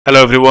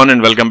Hello everyone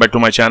and welcome back to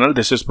my channel.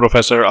 This is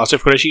Professor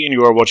Asif Qureshi and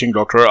you are watching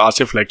Dr.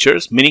 Asif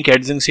Lectures. Mini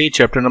KATZUNG से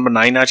chapter number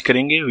 9 आज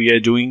करेंगे. We are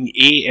doing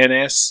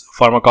ANS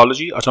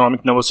Pharmacology,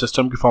 Autonomic Nervous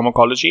System की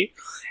Pharmacology,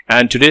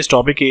 and today's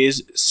topic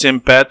is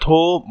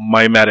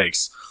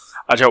Sympathomimetics.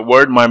 अच्छा,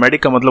 word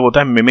माइमेटिक का मतलब होता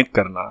है mimic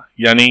करना,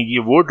 यानी ये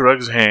वो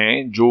ड्रग्स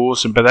हैं जो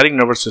सिंपैथेटिक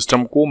नर्वस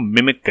सिस्टम को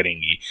मिमिक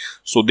करेंगी.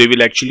 सो they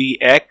will actually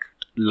act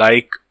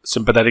like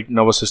sympathetic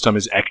nervous system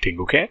is acting.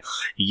 Okay,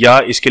 या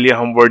इसके लिए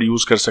हम वर्ड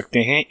यूज कर सकते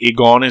हैं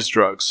एगोनिस्ट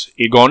ड्रग्स.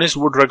 एगोनिस्ट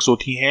वो ड्रग्स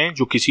होती हैं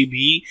जो किसी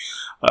भी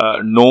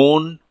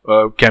नोन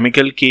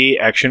केमिकल के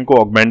एक्शन को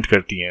ऑगमेंट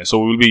करती हैं. So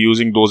we will be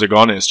using those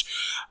agonist.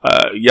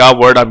 या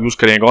वर्ड आप यूज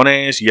करें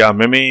एगोनिस्ट या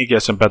मिमिक या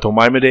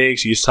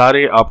सिंपैथोमाइमेटिक्स, ये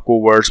सारे आपको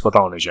वर्ड्स पता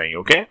होने चाहिए.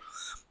 ओके,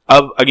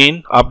 अब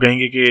अगेन आप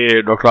कहेंगे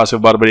कि डॉक्टर आसिफ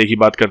बार बार एक ही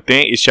बात करते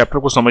हैं. इस चैप्टर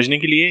को समझने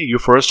के लिए you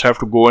first have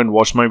to go and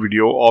watch my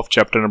video of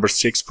chapter number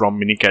 6 from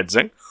mini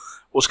KATZUNG.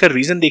 उसका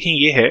रीजन देखें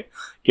ये है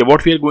कि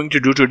what we are going to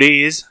do today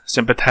is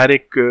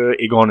sympathetic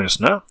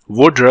agonist, ना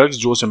वो ड्रग्स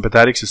जो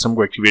सिंपैथेटिक सिस्टम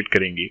को एक्टिवेट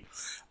करेंगी.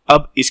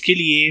 अब इसके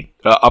लिए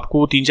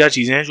आपको 3-4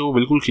 चीजें हैं जो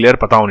बिल्कुल क्लियर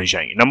पता होनी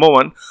चाहिए. नंबर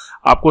 1,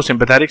 आपको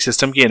सिंपैथेटिक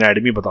सिस्टम की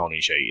एनाटॉमी पता होनी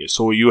चाहिए.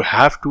 So you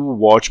have to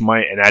watch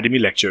my anatomy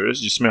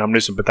lectures जिसमें हमने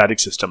सिंपैथेटिक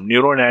सिस्टम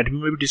न्यूरो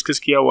एनाटॉमी में भी डिस्कस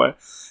किया हुआ है,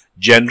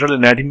 जनरल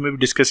एनाटॉमी में भी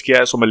डिस्कस किया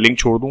है. सो मैं लिंक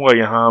छोड़ दूंगा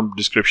यहाँ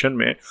डिस्क्रिप्शन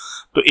में.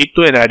 तो एक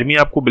तो एनाटॉमी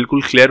आपको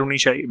बिल्कुल क्लियर होनी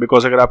चाहिए,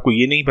 बिकॉज अगर आपको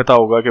ये नहीं पता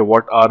होगा कि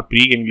what are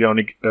pre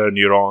ganglionic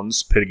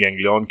neurons, फिर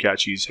गैंग्लियन क्या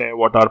चीज़ है,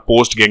 what R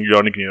post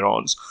ganglionic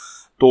neurons,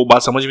 तो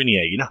बात समझ में नहीं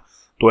आएगी ना.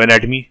 तो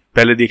एनाटॉमी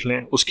पहले देख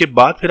लें. उसके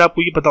बाद फिर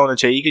आपको ये पता होना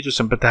चाहिए कि जो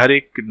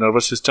सिंपैथेटिक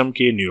नर्वस सिस्टम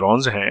के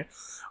न्यूरॉन्स हैं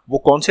वो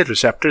कौन से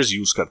रिसेप्टर्स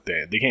यूज़ करते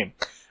हैं. देखें,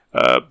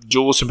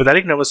 जो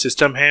सिंपैथेटिक नर्वस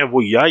सिस्टम है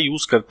वो या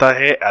यूज़ करता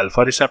है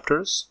अल्फा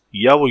रिसेप्टर्स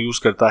या वो यूज़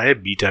करता है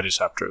बीटा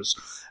रिसेप्टर्स.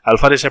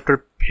 अल्फा रिसेप्टर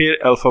फिर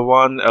अल्फा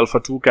 1, अल्फा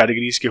 2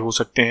 कैटेगरीज के हो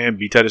सकते हैं.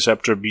 बीटा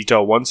रिसेप्टर बीटा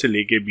 1 से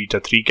लेके बीटा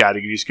 3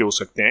 कैटेगरीज के हो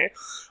सकते हैं.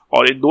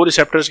 और इन 2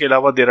 रिसेप्टर्स के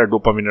अलावा there are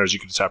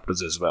dopaminergic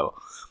receptors as well.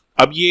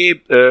 अब ये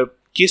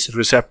किस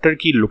रिसेप्टर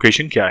की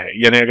लोकेशन क्या है,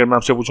 यानी अगर मैं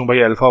आपसे पूछूं भाई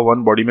अल्फा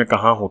 1 बॉडी में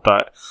कहाँ होता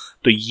है,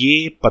 तो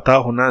ये पता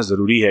होना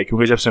ज़रूरी है.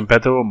 क्योंकि जब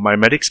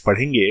सिंपैथोमाइमेटिक्स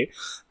पढ़ेंगे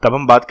तब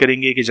हम बात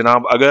करेंगे कि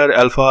जनाब अगर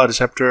अल्फा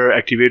रिसेप्टर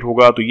एक्टिवेट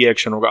होगा तो ये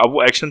एक्शन होगा. अब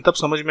वो एक्शन तब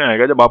समझ में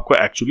आएगा जब आपको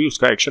एक्चुअली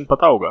उसका एक्शन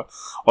पता होगा.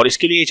 और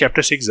इसके लिए ये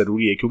चैप्टर 6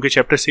 ज़रूरी है, क्योंकि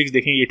चैप्टर 6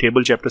 देखें ये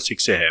टेबल चैप्टर 6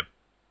 से है,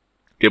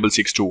 टेबल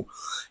 6.2.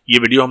 ये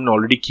वीडियो हमने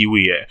ऑलरेडी की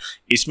हुई है.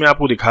 इसमें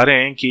आपको दिखा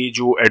रहे हैं कि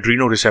जो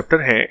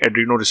एड्रीनोरिसेप्टर है,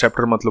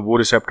 एड्रीनोरिसेप्टर मतलब वो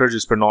रिसेप्टर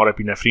जिस पर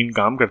नॉरएपिनेफ्रिन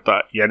काम करता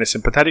है, यानी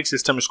सिंपैथेटिक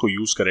सिस्टम इसको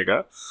यूज़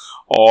करेगा.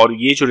 और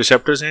ये जो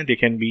रिसेप्टर्स हैं they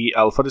can be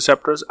alpha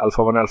receptors,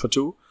 alpha 1, alpha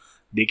 2.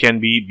 They can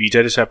be beta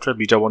receptor,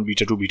 beta 1,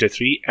 beta 2, beta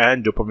 3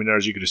 and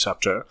dopaminergic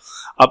receptor.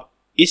 अब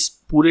इस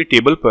पूरे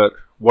टेबल पर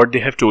what they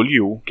have told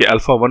you कि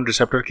अल्फा 1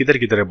 रिसेप्टर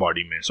किधर है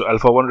बॉडी में. सो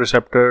अल्फा 1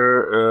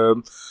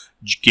 रिसेप्टर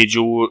के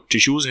जो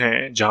टिश्यूज़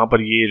हैं जहाँ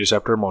पर ये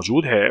रिसेप्टर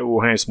मौजूद है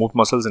वो हैं स्मूथ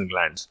मसल्स एंड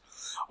ग्लैंड्स.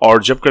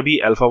 और जब कभी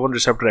अल्फा 1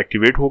 रिसेप्टर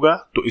एक्टिवेट होगा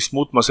तो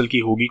स्मूथ मसल की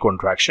होगी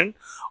कॉन्ट्रैक्शन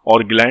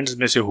और ग्लैंड्स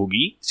में से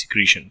होगी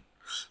सिक्रीशन.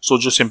 सो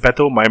जो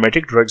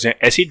सिंपैथोमाइमेटिक ड्रग्स हैं,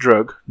 ऐसी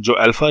ड्रग जो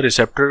अल्फा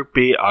रिसेप्टर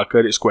पे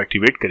आकर इसको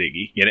एक्टिवेट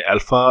करेगी, यानी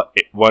अल्फा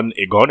 1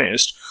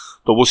 एगोनिस्ट,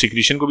 तो वो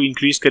सिक्रीशन को भी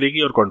इंक्रीज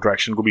करेगी और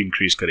कॉन्ट्रैक्शन को भी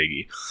इंक्रीज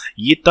करेगी.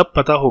 ये तब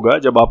पता होगा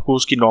जब आपको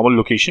उसकी नॉर्मल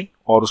लोकेशन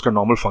और उसका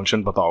नॉर्मल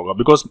फंक्शन पता होगा.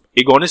 बिकॉज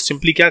एगोनिस्ट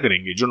सिंपली क्या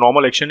करेंगे, जो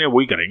नॉर्मल एक्शन है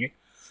वही करेंगे.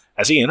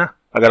 ऐसे ही है ना,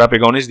 अगर आप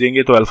एगोनिस्ट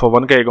देंगे तो अल्फा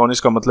 1 का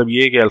एगोनिस्ट का मतलब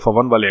ये है कि अल्फा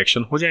 1 वाले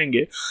एक्शन हो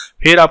जाएंगे.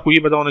 फिर आपको ये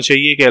पता होना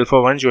चाहिए कि अल्फा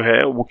 1 जो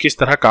है वो किस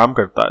तरह काम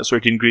करता है. So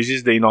it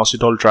increases the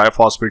inositol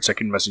triphosphate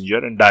second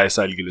messenger and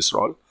डायसाइल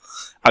glycerol.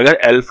 अगर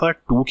अल्फा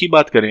 2 की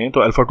बात करें तो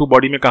अल्फा 2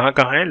 बॉडी में कहाँ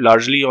है,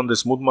 largely on the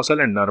smooth muscle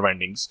and nerve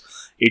endings.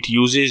 It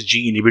uses ji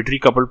inhibitory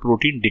coupled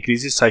protein,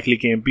 decreases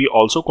cyclic AMP,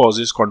 also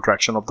causes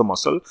contraction of the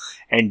muscle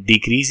and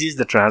decreases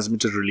the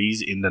transmitter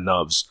release in the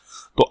nerves.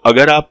 तो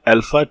अगर आप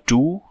alpha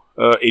 2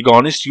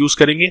 agonist use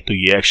करेंगे तो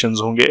ये actions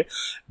होंगे.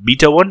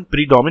 Beta 1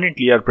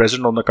 predominantly are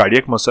present on the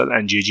cardiac muscle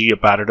and GG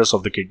apparatus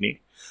of the kidney.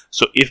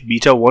 So if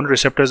beta 1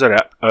 receptors are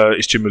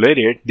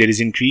stimulated, there is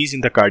increase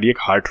in the cardiac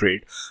heart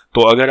rate.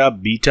 तो अगर आप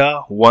beta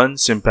 1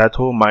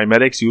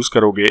 सिंपैथोमाइमेटिक्स use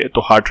करोगे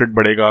तो heart rate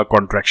बढ़ेगा,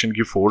 contraction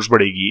की force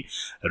बढ़ेगी,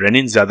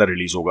 rennin ज्यादा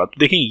release होगा. तो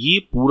देखें ये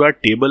पूरा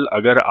टेबल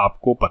अगर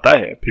आपको पता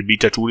है. फिर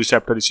बीटा 2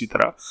 रिसेप्टर इसी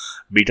तरह,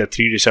 beta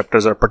 3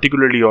 receptors are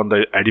particularly on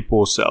the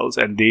adipose sales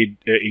and they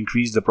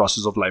increase the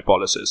process of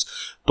lipolysis.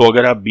 तो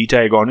अगर आप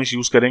बीटा एगोनिस्ट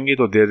यूज करेंगे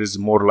तो there is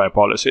more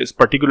lipolysis,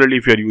 particularly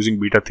if you are using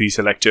beta 3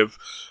 selective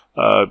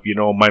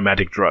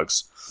माइमेटिक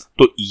drugs.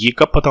 तो ये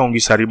कब पता होंगी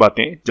सारी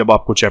बातें, जब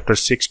आपको चैप्टर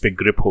 6 पे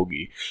ग्रिप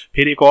होगी.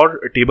 फिर एक और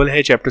टेबल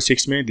है चैप्टर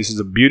 6 में, this is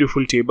a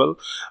beautiful table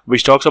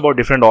which talks about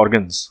different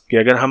organs. कि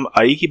अगर हम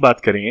आई की बात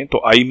करें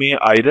तो आई में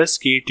आइरस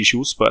के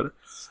टिश्यूज पर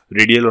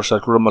रेडियल और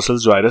सर्कुलर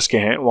मसल्स जो आइरस के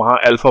हैं, वहाँ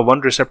अल्फा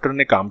 1 रिसेप्टर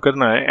ने काम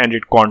करना है and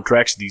it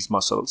contracts these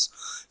muscles.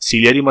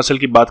 Ciliary muscle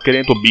की बात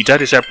करें तो बीटा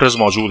रिसेप्टर्स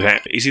मौजूद हैं।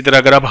 इसी तरह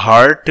अगर आप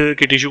हार्ट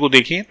के टिश्यू को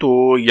देखें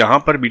तो यहाँ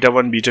पर बीटा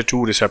 1 बीटा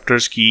 2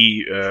 रिसेप्टर्स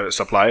की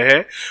सप्लाई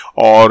है,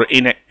 और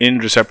इन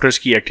रिसेप्टर्स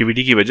की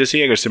एक्टिविटी की वजह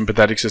से अगर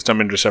सिंपैथेटिक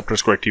सिस्टम इन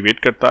रिसेप्टर्स को एक्टिवेट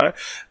करता है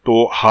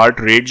तो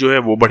हार्ट रेट जो है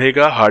वो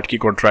बढ़ेगा, हार्ट की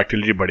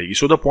कॉन्ट्रैक्टिलिटी बढ़ेगी।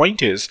 सो द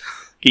पॉइंट इज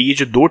कि ये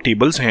जो दो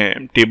टेबल्स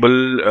हैं, टेबल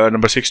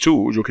नंबर 6.2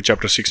 जो कि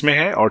चैप्टर 6 में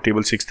है और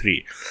टेबल 6.3,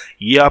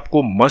 ये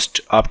आपको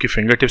मस्ट आपके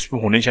फिंगर टिप्स पे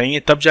होने चाहिए,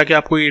 तब जाके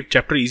आपको ये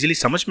चैप्टर इजीली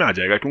समझ में आ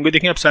जाएगा। क्योंकि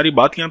देखें अब सारी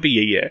बात यहाँ पे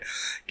यही है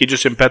कि जो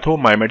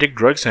सिंपैथोमाइमेटिक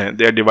ड्रग्स हैं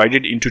they are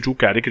divided into two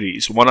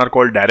categories. One are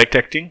called direct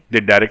acting, they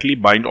directly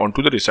bind on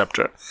to the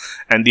receptor,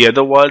 and the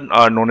other one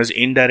are known as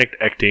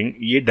indirect acting.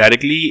 ये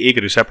डायरेक्टली एक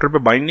रिसेप्टर पे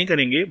bind नहीं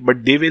करेंगे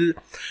but they will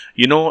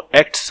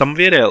act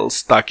somewhere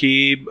else,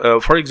 ताकि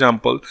for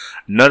example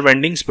nerve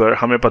endings पर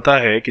हमें पता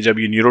है कि जब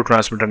ये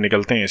न्यूरोट्रांसमीटर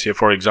निकलते हैं, जैसे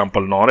फॉर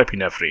एग्जांपल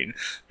नॉरएपिनेफ्रिन,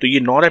 तो ये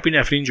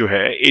नॉरएपिनेफ्रिन जो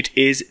है it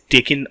is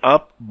taken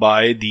up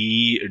by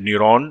the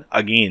neuron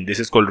again, this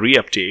is called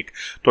reuptake.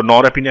 तो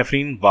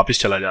नॉरएपिनेफ्रिन वापस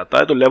चला जाता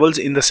है, तो levels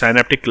in the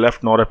synaptic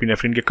cleft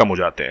norepinephrine के कम हो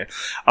जाते हैं।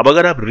 अब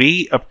अगर आप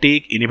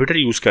रीअपटेक इनहिबिटर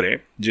यूज करें,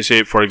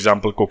 जैसे फॉर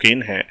एग्जांपल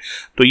कोकेन है,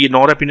 तो ये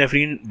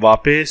नॉरएपिनेफ्रिन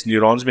वापस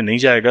न्यूरॉन्स में नहीं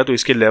जाएगा, तो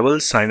इसके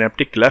लेवल्स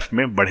साइनेप्टिक क्लेफ्ट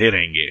में बढ़े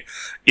रहेंगे।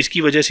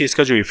 इसकी वजह से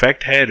इसका जो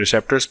इफेक्ट है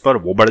रिसेप्टर्स पर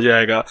वो बढ़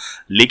जाएगा।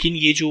 लेकिन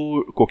ये जो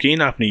कोकेन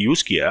आपने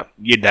यूज किया,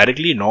 ये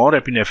डायरेक्टली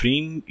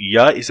नॉरएपिनेफ्रिन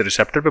या इस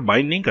रिसेप्टर पे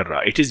बाइंड नहीं कर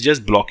रहा, it is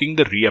just blocking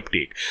the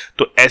reuptake.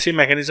 तो ऐसे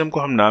मैकेनिज्म को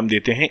हम नाम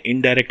देते हैं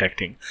इनडायरेक्ट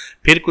एक्टिंग।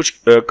 फिर कुछ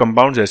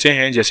कंपाउंड्स ऐसे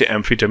हैं जैसे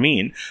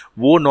एम्फेटामिन,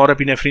 वो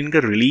नॉरएपिनेफ्रिन का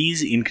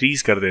रिलीज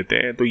इंक्रीज कर देते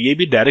हैं, तो ये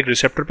भी डायरेक्ट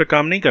रिसेप्टर पे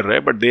काम नहीं कर रहा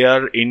है, but they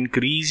are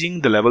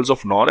increasing the levels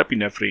of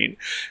norepinephrine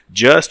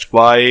just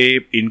by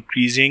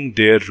increasing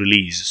there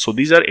release. So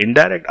these are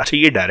indirect. अच्छा,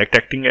 ये डायरेक्ट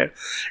एक्टिंग है।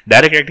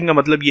 डायरेक्ट एक्टिंग का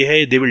मतलब ये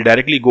है they will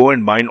directly go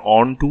and bind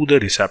on to the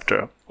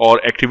receptor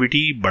और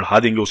activity बढ़ा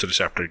देंगे उस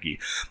रिसेप्टर की।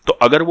 तो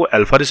अगर वो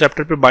अल्फा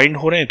रिसेप्टर पे बाइंड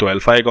हो रहे हैं तो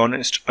अल्फा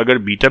एगोनिस्ट, अगर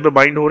बीटा पे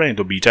बाइंड हो रहे हैं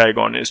तो बीटा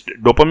एगोनिस्ट।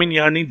 डोपामिन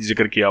यहाँ नहीं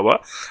जिक्र किया हुआ,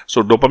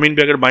 सो डोपामिन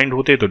पे अगर बाइंड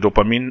होते हैं तो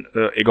डोपामिन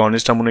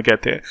एगोनिस्ट हम उन्हें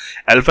कहते हैं।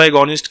 Alpha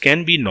agonist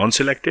can be non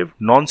selective.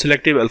 Non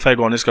selective alpha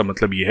agonist का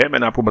मतलब ये है,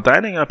 मैंने आपको बताया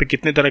ना यहाँ पे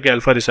कितने तरह के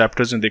अल्फा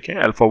रिसेप्टर्स हैं, देखें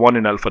अल्फा 1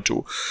 एंड अल्फा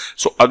 2।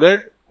 सो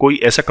अगर कोई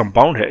ऐसा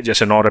कंपाउंड है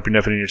जैसे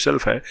नॉरएपिनेफ्रिन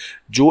इटसेल्फ है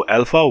जो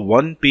अल्फा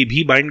 1 पे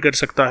भी बाइंड कर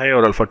सकता है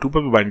और अल्फा 2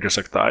 पे भी बाइंड कर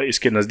सकता है,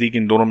 इसके नज़दीक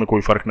इन दोनों में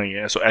कोई फर्क नहीं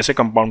है। सो ऐसे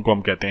कंपाउंड को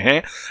हम कहते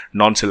हैं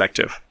नॉन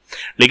सिलेक्टिव।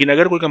 लेकिन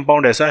अगर कोई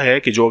कंपाउंड ऐसा है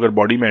कि जो अगर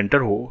बॉडी में एंटर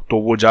हो तो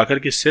वो जाकर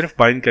के सिर्फ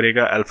बाइंड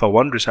करेगा अल्फा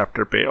 1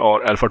 रिसेप्टर पे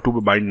और अल्फा 2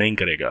 पे बाइंड नहीं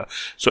करेगा,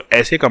 सो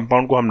ऐसे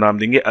कंपाउंड को हम नाम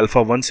देंगे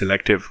अल्फा 1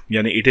 सिलेक्टिव,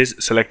 यानी it is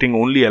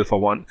selecting only alpha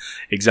 1।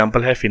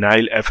 Example है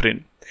फिनाइल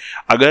एफ्रिन।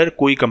 अगर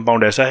कोई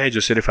कंपाउंड ऐसा है जो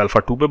सिर्फ अल्फा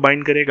 2 पे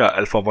बाइंड करेगा,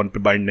 अल्फा 1 पे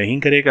बाइंड नहीं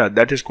करेगा,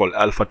 that is called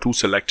alpha 2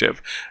 selective.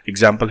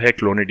 Example है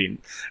क्लोनिडीन।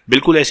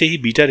 बिल्कुल ऐसे ही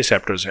बीटा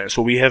रिसेप्टर्स हैं।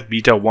 So we have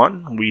beta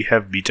 1, we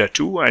have beta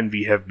 2 and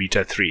we have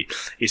beta 3।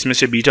 इसमें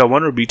से बीटा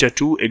 1 और बीटा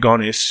 2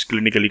 एगोनिस्ट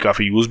क्लिनिकली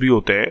काफी यूज भी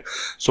होते हैं।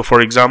 So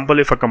for example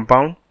if a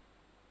compound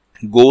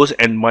goes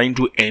and bind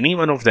to any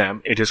one of them,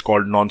 it is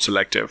called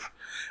non-selective.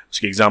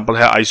 उसकी example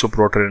है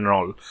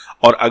आइसोप्रोटेरेनॉल।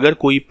 और अगर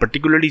कोई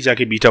पर्टिकुलरली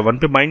जाके बीटा 1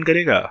 पे बाइंड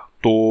करेगा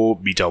तो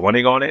beta 1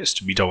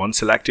 agonist, beta 1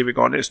 selective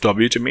agonist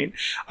डोब्यूटामाइन।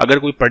 अगर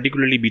कोई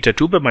पर्टिकुलरली बीटा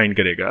 2 पे बाइंड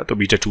करेगा तो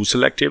बीटा 2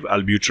 सिलेक्टिव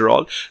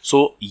अल्ब्यूटेरॉल।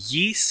 सो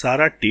ये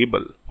सारा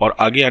टेबल और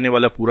आगे आने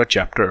वाला पूरा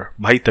चैप्टर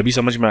भाई तभी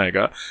समझ में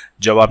आएगा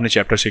जब आपने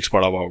चैप्टर 6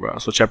 पढ़ा हुआ होगा।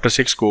 सो चैप्टर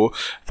 6 को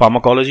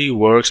फार्माकोलॉजी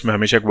वर्क्स में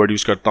हमेशा एक वर्ड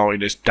यूज करता हूँ,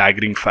 इन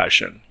स्टैगरिंग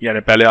फैशन, यानी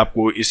पहले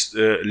आपको इस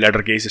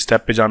लेटर के इस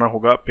स्टेप पे जाना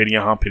होगा, फिर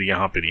यहाँ फिर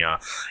यहाँ फिर यहाँ।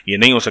 ये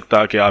नहीं हो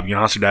सकता कि आप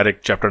यहाँ से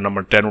डायरेक्ट चैप्टर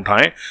नंबर 10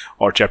 उठाएं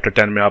और चैप्टर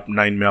 10 में आप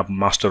 9 में आप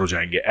मास्टर हो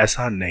जाएंगे,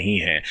 ऐसा नहीं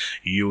है।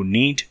 You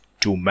need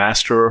to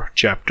master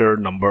chapter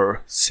number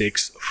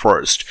 6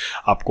 first.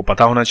 आपको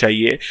पता होना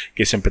चाहिए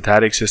कि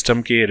सिंपैथेटिक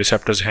सिस्टम के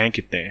रिसेप्टर्स हैं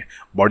कितने हैं,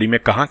 बॉडी में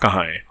कहाँ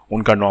कहाँ हैं,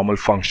 उनका नॉर्मल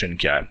फंक्शन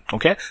क्या है।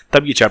 ओके,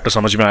 तब ये चैप्टर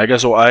समझ में आएगा।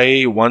 सो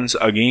I once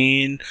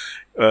again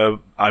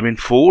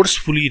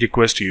forcefully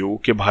request you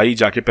कि भाई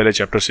जाके पहले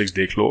चैप्टर 6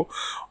 देख लो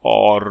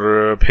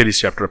और फिर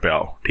इस चैप्टर पे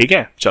आओ, ठीक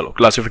है। चलो,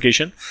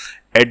 क्लासिफिकेशन।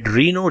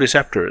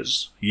 एड्रीनोरिसेप्टर्स,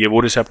 ये वो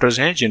रिसेप्टर्स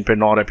हैं जिन पे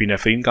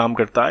नॉरएपिनेफ्रिन काम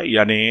करता है,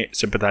 यानी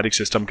सिंपैथेटिक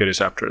सिस्टम के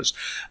receptors.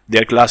 They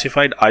are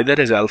classified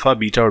either as alpha,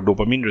 beta और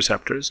dopamine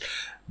receptors.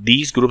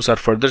 These groups are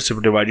further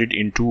subdivided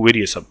into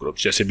various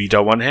subgroups। जैसे बीटा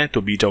 1 है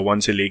तो बीटा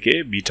 1 से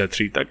लेके बीटा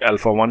 3 तक,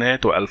 अल्फा 1 है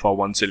तो अल्फा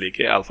 1 से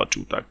लेके अल्फा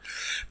 2 तक।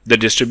 The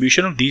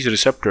distribution of these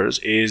receptors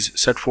is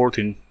set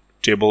forth in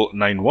table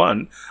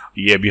 9.1।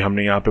 ये अभी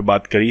हमने यहाँ पे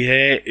बात करी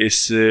है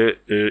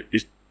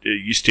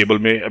इस टेबल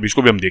में, अब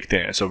इसको भी हम देखते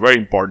हैं। It's a very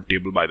important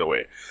table by the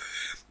way।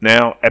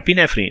 Now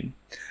epinephrine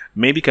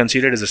may be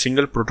considered as a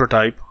single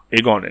prototype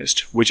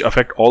agonist which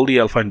affect all the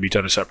alpha and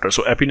beta receptors.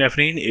 So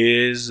epinephrine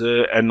is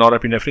and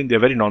norepinephrine, they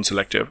are very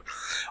non-selective.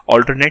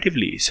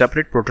 Alternatively,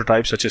 separate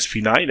prototypes such as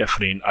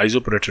phenylephrine,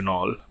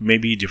 isoproterenol may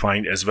be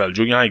defined as well।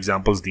 जो यहाँ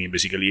examples दिए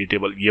basically, ये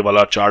table, ये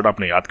वाला chart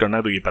आपने याद करना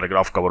है तो ये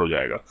पैराग्राफ कवर हो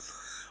जाएगा।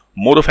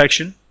 Mode of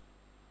action,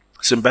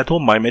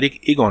 Sympathomimetic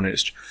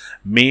agonist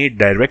may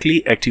directly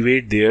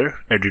activate their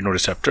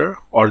adrenoreceptor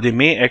or they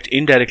may act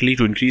indirectly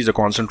to increase the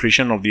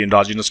concentration of the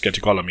endogenous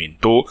catecholamine.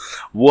 तो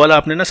वो वाला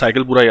आपने ना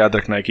साइकिल पूरा याद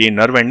रखना है कि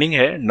नर्व एंडिंग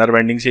है, नर्व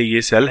एंडिंग से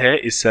ये सेल है,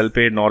 इस सेल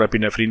पे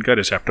नॉरएपिनेफ्रिन का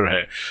रिसेप्टर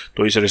है,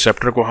 तो इस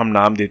रिसेप्टर को हम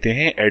नाम देते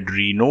हैं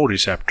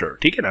एड्रीनोरिसेप्टर,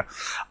 ठीक है ना।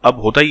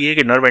 अब होता ये है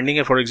कि नर्व एंडिंग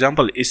है, फॉर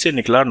एग्जांपल इससे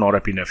निकला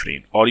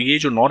नॉरएपिनेफ्रिन और ये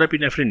जो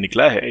नॉरएपिनेफ्रिन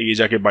निकला है ये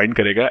जाके बाइंड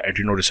करेगा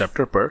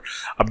एड्रीनोरिसेप्टर पर।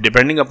 अब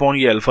डिपेंडिंग अपॉन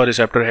ये अल्फा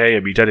रिसेप्टर है या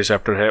बीटा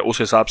रिसेप्टर है, उस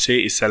हिसाब से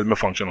इस सेल में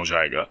फंक्शन हो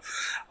जाएगा।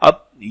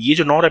 अब ये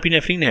जो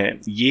नॉरएपिनेफ्रिन है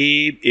ये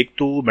एक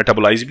तो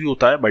मेटाबोलाइज भी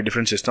होता है by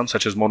different system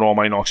such as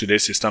monoamine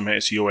oxidase system है,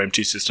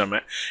 COMT सिस्टम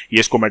है, ये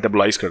इसको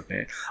मेटाबोलाइज करते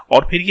हैं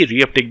और फिर ये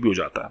रीअपटेक भी हो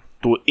जाता है।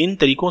 तो इन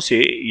तरीकों से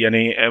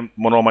यानी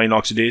मोनोअमाइन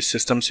ऑक्सीडेज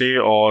सिस्टम से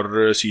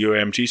और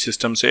COMT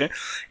सिस्टम से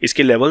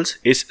इसके लेवल्स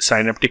इस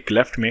साइनेप्टिक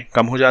क्लेफ्ट में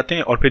कम हो जाते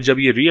हैं और फिर जब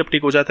ये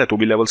रीअपटेक हो जाता है तो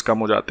भी लेवल्स कम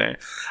हो जाते हैं।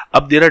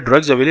 अब देयर आर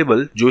ड्रग्स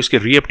अवेलेबल जो इसके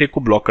रीअपटेक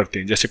को ब्लॉक करते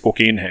हैं, जैसे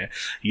कोकेन है,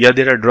 या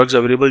देयर आर ड्रग्स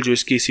अवेलेबल जो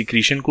इसकी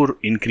सीक्रेशन को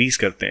इंक्रीज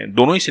करते हैं।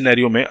 दोनों ही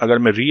सिनेरियो में अगर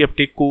मैं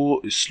रीअपटेक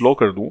को स्लो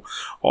कर दूं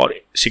और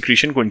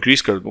सीक्रेशन को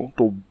इंक्रीज कर दूं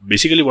तो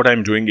basically what I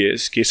am doing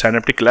is कि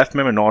साइनेप्टिक क्लेफ्ट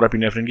में मैं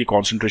नॉरएपिनेफ्रिन की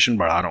कॉन्सेंट्रेशन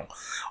बढ़ा रहा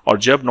हूं और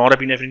जब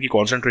नॉरएपिनेफ्रिन की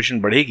कॉन्सेंट्रेशन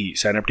बढ़ेगी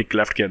साइनेप्टिक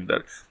क्लेफ्ट के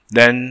अंदर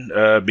then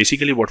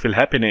basically what will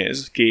happen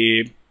is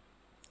कि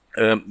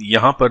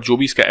यहाँ पर जो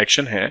भी इसका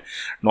एक्शन है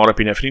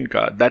नॉरएपिनेफ्रिन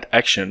का, that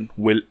action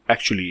will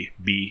actually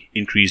be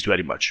increased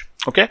very much.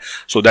 Okay,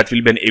 so that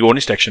will be N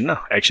agonist action ना,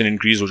 एक्शन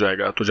इंक्रीज हो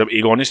जाएगा। तो जब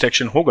एगोनिस्ट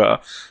एक्शन होगा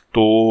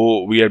तो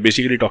we are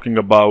basically talking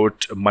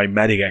about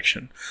माइमेटिक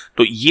action.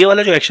 तो ये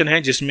वाला जो एक्शन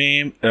है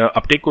जिसमें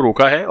अपटेक को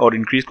रोका है और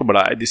इंक्रीज को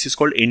बढ़ाया है, this is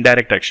called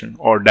indirect action.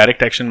 और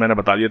डायरेक्ट एक्शन मैंने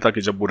बता दिया था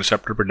कि जब वो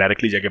रिसेप्टर पर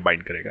डायरेक्टली जाके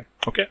बाइंड करेगा।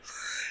 Okay,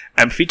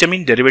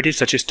 amphetamine derivatives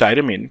such as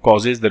tyramine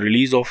causes the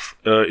release of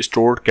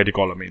stored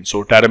catecholamine.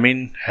 So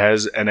tyramine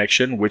has an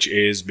action which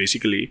is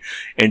basically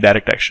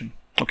indirect action.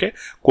 Okay,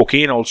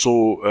 cocaine also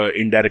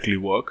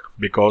indirectly work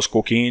because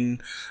cocaine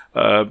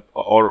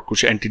और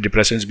कुछ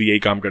antidepressants भी यही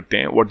काम करते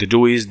हैं। What they do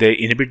is they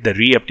inhibit the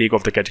reuptake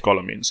of the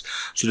catecholamines.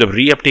 So जब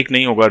reuptake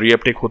नहीं होगा,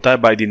 reuptake होता है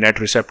by the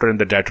net receptor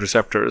and the dat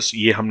receptors,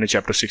 ये हमने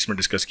चैप्टर 6 में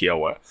डिस्कस किया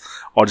हुआ है।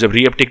 और जब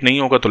reuptake नहीं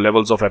होगा तो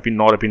levels of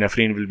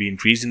norepinephrine will be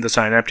increased in the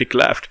synaptic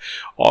cleft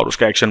और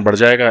उसका एक्शन बढ़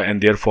जाएगा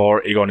and therefore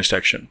agonist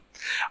action.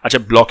 अच्छा,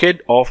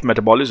 blockade of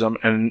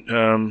metabolism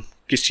and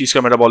किस चीज़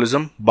का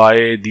मेटाबॉलिज्म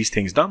बाय दीज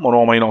थिंग्स ना,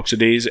 monoamine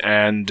oxidase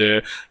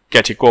and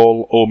catechol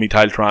or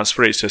methyl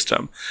transferase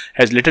system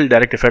has little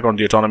direct effect on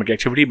the autonomic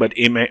activity, but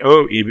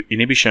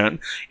inhibition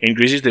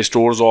increases the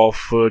stores of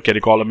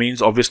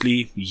catecholamines. Obviously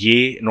ये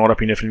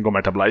norepinephrine को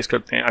metabolize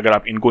करते हैं, अगर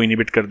आप इनको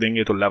inhibit कर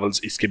देंगे तो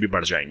levels इसके भी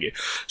बढ़ जाएंगे।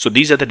 So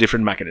these are the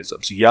different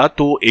mechanisms. या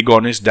तो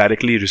agonist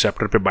directly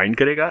receptor पे bind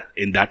करेगा,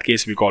 in that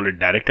case we call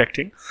it direct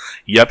acting,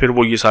 या फिर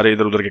वो ये सारे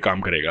इधर उधर के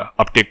काम करेगा,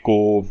 uptake को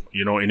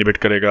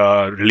inhibit करेगा,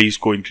 release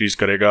को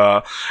increase करेगा,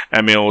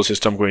 MAO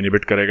system को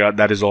inhibit करेगा,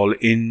 that is all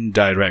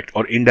indirect।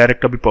 और indirect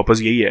का भी पर्पस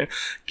यही है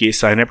कि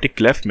साइनेप्टिक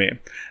क्लेफ्ट में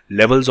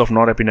लेवल्स ऑफ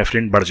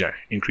नॉरएपिनेफ्रिन बढ़ जाए,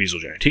 इंक्रीज हो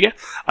जाए। ठीक है,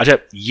 अच्छा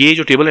ये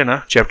जो टेबल है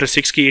ना, चैप्टर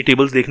 6 के ये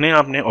टेबल्स देखने हैं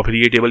आपने और फिर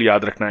ये टेबल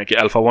याद रखना है कि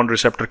अल्फा 1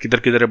 रिसेप्टर किधर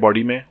किधर है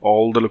बॉडी में,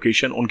 ऑल द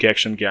लोकेशन, उनके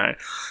एक्शन क्या है।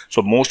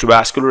 So most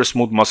vascular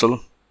smooth muscle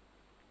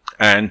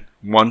and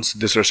once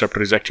this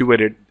receptor is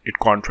activated it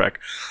contract।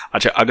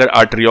 अच्छा, अगर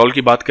आर्ट्रियोल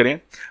की बात करें,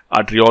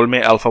 आर्ट्रियोल में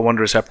अल्फा 1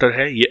 रिसेप्टर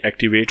है, ये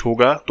एक्टिवेट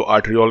होगा तो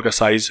आर्ट्रियोल का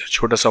साइज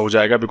छोटा सा हो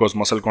जाएगा बिकॉज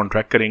मसल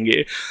कॉन्ट्रैक्ट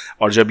करेंगे,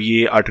 और जब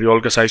ये आर्ट्रियोल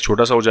का साइज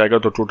छोटा सा हो जाएगा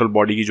तो टोटल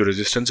बॉडी की जो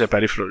रेजिस्टेंस है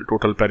peripheral,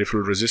 total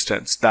peripheral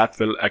resistance,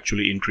 that will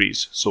actually increase,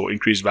 so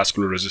increase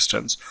vascular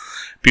resistance.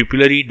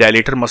 Pupillary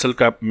dilator muscle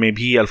का में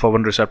भी अल्फा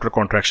 1 रिसेप्टर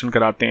कॉन्ट्रैक्शन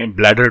कराते हैं,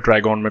 ब्लैडर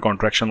ट्राइगोन में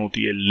कॉन्ट्रैक्शन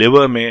होती है,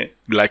 लिवर में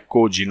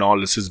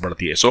ग्लाइकोजिनोलिसिस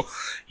बढ़ती है। सो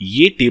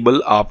ये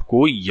टेबल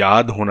आपको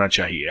याद होना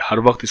चाहिए, हर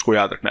वक्त इसको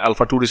याद रखना है।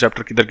 अल्फा 2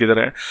 रिसेप्टर किधर किधर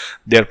है,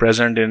 they are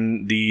present in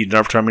the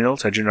nerve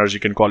terminals,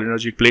 adrenergic and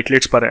cholinergic,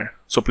 platelets पर हैं।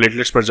 सो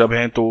प्लेटलेट्स पर जब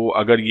हैं तो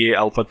अगर ये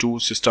अल्फा 2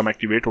 सिस्टम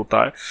एक्टिवेट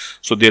होता है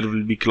so there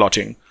will be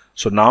clotting.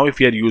 So now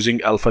if you are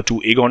using alpha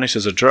 2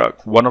 agonist as a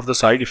drug, one of the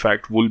side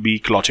effect will be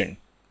clotting,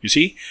 you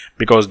see,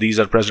 because these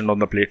are present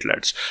on the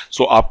platelets.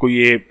 So आपको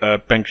ये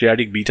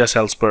pancreatic beta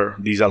cells पर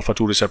these alpha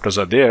 2 receptors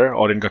are there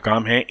और इनका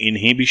काम है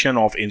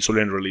inhibition of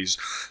insulin release.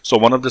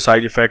 So one of the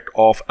side effect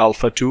of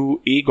alpha 2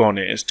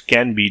 agonist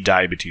can be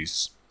diabetes.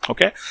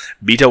 Okay,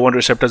 beta 1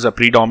 receptors are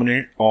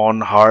predominant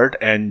on heart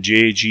and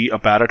JG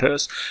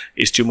apparatus,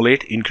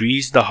 stimulate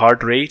increase the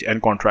heart rate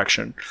and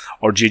contraction,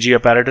 और JG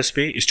apparatus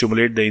पे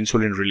stimulate the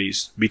insulin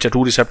release। beta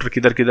 2 receptor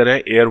किधर किधर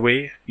है, airway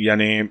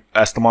यानी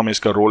asthma में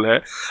इसका role है,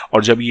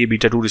 और जब ये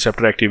beta 2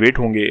 receptor एक्टिवेट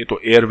होंगे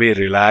तो airway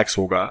रिलैक्स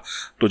होगा।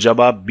 तो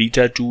जब आप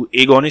beta 2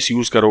 agonist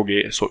यूज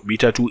करोगे, so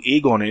beta 2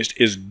 agonist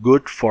is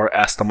good for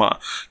asthma,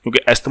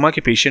 क्योंकि अस्थमा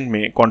के पेशेंट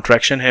में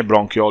कॉन्ट्रैक्शन है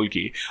ब्रोंकियोल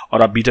की,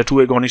 और आप beta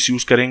 2 agonist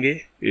यूज करेंगे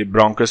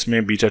ब्रोंकस ब्रोंकस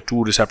में बीटा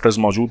 2 रिसेप्टर्स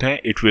मौजूद हैं,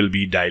 it will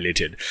be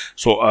dilated.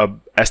 So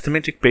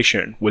asthmatic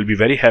patient will be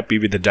very happy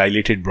with the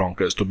dilated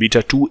bronchus. तो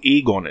बीटा 2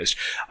 एगोनिस्ट.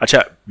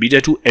 अच्छा, बीटा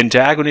 2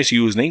 एंटागोनिस्ट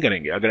यूज नहीं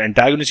करेंगे. अगर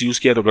एंटागोनिस्ट यूज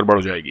किया तो गड़बड़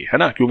हो जाएगी, है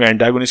ना, क्योंकि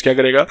एंटागोनिस्ट क्या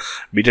करेगा,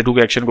 बीटा 2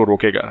 के एक्शन को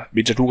रोकेगा.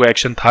 बीटा 2 का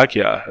एक्शन था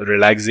क्या,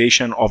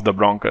 रिलैक्सेशन ऑफ द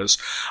ब्रोंकस.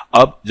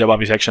 अब जब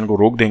आप इस एक्शन को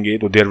रोक देंगे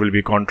तो there will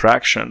be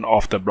contraction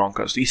of the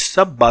bronchus. ये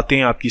सब बातें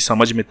आपकी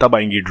समझ में तब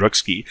आएंगी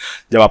ड्रग्स की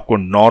जब आपको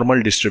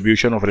नॉर्मल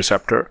डिस्ट्रीब्यूशन ऑफ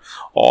रिसेप्टर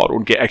और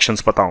उनके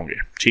एक्शंस पता होंगे.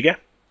 ठीक है.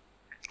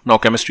 Now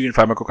chemistry and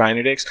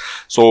pharmacokinetics.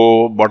 So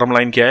bottom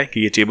line क्या है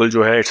कि ये टेबल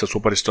जो है it's a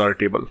superstar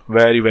table,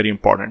 very very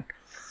important.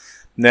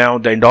 Now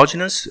the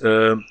endogenous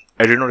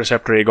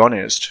adrenoreceptor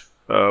agonist,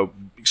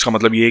 इसका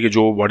मतलब ये है कि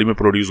जो बॉडी में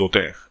प्रोड्यूस होते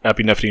हैं,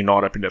 एपिनेफ्रिन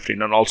और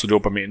epinephrine and also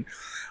dopamine,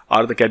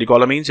 are the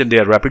catecholamines and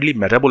they are rapidly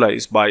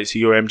metabolized by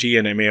COMT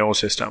and MAO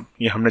system.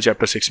 ये हमने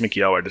chapter 6 में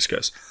किया हुआ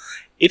discuss.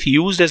 If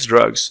used as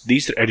drugs,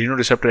 these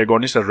adrenoreceptor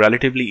agonists are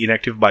relatively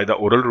inactive by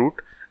the oral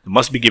route,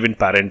 must be given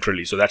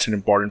parenterally. So that's an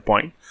important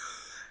point.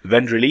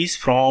 When released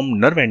from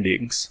nerve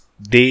endings,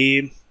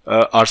 they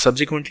are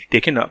subsequently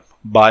taken up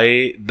by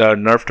the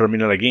nerve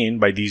terminal again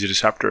by these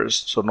receptors.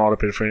 So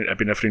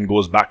norepinephrine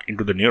goes back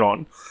into the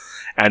neuron,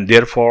 and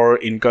therefore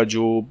इनका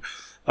जो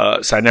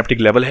synaptic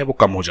level है वो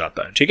कम हो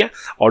जाता है. ठीक है.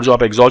 और जो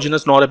आप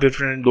एक्सोजिनस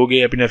नॉरएपिनेफ्रिन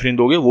दोगे, एपिनेफ्रिन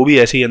दोगे, वो भी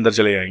ऐसे ही अंदर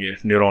चले जाएंगे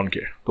न्यूरॉन के,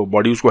 तो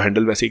बॉडी उसको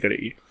हैंडल वैसे ही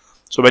करेगी.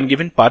 So when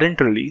given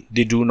parenterally,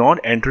 they do not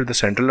enter the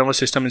central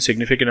nervous system in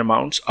significant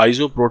amounts.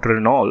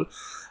 Isoproterenol,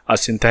 a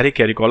synthetic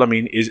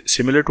catecholamine, is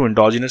similar to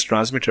endogenous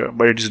transmitter,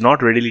 but it is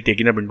not readily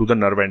taken up into the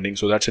nerve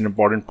endings. So that's an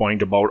important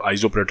point about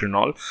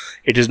isoproterenol.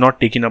 It is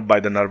not taken up by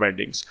the nerve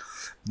endings.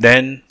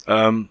 Then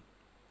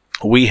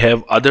we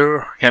have other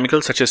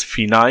chemicals such as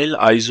phenyl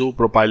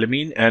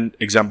isopropylamine, and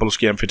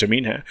examples की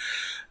amphetamine है.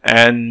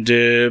 And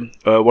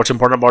what's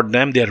important about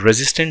them, they are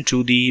resistant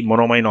to the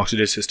monoamine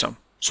oxidase system.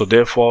 So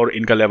therefore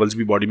इनका levels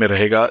भी body में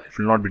रहेगा, it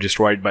will not be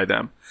destroyed by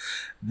them.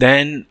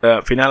 Then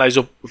phenyl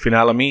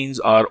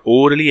isophenylamines are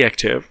orally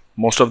active.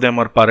 Most of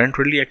them are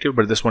parenterally active,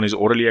 but this one is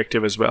orally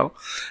active as well,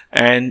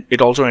 and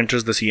it also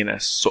enters the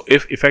CNS. So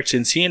if effects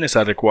in CNS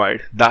are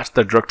required, that's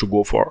the drug to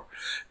go for.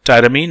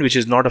 Tyramine,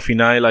 which is not a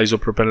phenyl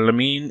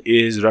isopropylamine,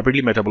 is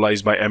rapidly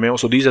metabolized by MAO.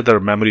 So these are the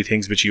memory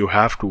things which you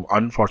have to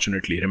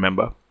unfortunately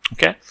remember.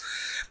 Okay.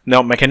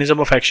 Now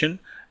mechanism of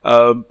action.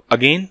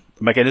 Again,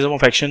 mechanism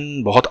of action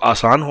बहुत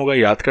आसान होगा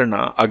याद करना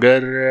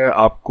अगर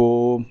आपको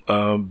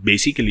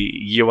basically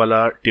ये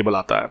वाला table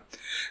आता है.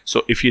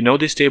 So if you know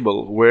this table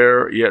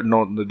where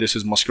no this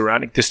is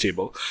मस्कुरानिक this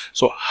table,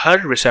 so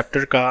her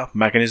receptor का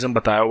मैकेनिज्म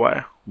बताया हुआ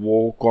है,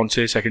 वो कौन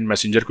से सेकंड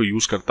मैसेंजर को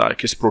यूज़ करता है,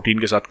 किस प्रोटीन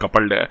के साथ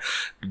कपल्ड है.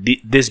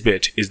 This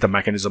bit is the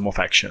mechanism of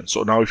action.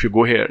 So now if you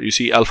go here you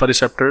C alpha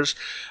receptors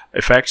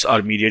effects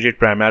are mediated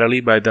primarily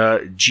by the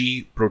G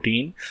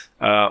protein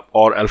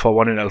और alpha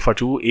 1 and alpha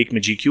 2. एक में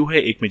GQ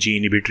है, एक में G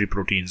inhibitory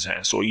proteins हैं.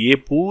 So ये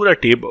पूरा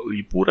table,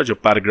 ये पूरा जो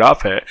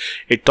पैराग्राफ है,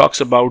 it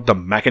talks about the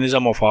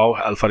mechanism of how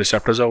alpha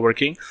receptors are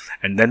working,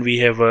 and then we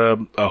have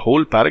a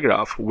whole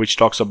paragraph which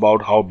talks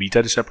about how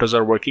beta receptors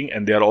are working,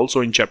 and they are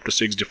also in chapter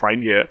 6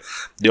 defined here.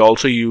 They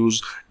also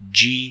use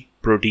G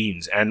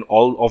proteins, and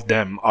all of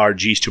them are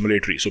G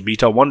stimulatory. So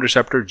beta 1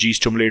 receptor G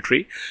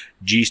stimulatory,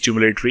 G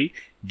stimulatory,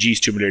 G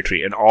stimulatory,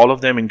 and all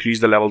of them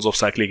increase the levels of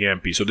cyclic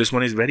AMP. So this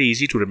one is very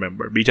easy to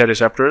remember. Beta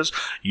receptors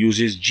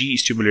uses G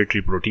stimulatory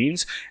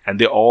proteins,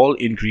 and they all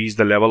increase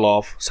the level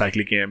of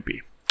cyclic AMP.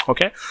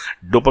 Okay.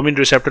 Dopamine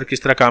receptor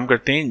किस तरह काम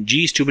करते हैं? G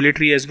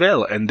stimulatory as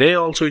well, and they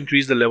also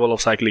increase the level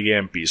of cyclic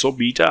AMP. So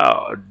beta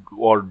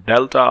or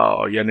delta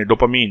यानी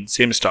dopamine,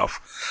 same stuff,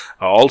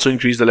 also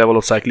increase the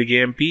level of cyclic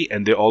AMP,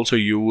 and they also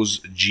use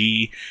G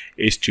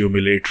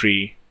stimulatory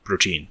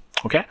protein.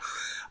 Okay.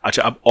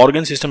 अच्छा, अब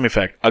organ system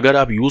effect अगर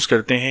आप use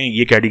करते हैं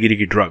ये category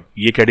की drug,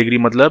 ये कैटेगरी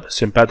मतलब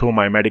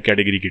सिंपैथोमाइमेटिक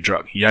कैटेगरी की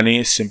ड्रग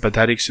यानी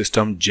सिंपैथेटिक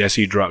सिस्टम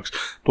जैसी ड्रग्स,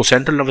 तो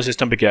सेंट्रल नर्वस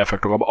सिस्टम पे क्या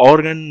इफेक्ट होगा. अब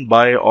organ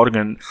bye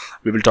organ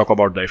we will talk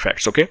about the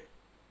effects. Okay.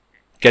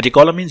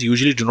 Catecholamines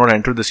usually do not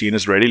enter the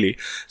CNS readily.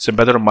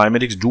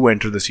 Sympathomimetics do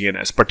enter the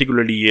CNS.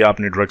 Particularly ये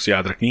आपने drugs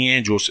याद रखनी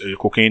है जो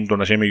कोकेन तो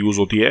नशे में यूज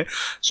होती है.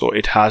 So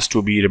it has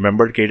to be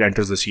remembered that it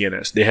enters the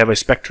CNS. They have a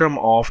spectrum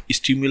of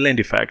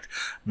stimulant effect,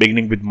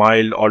 beginning with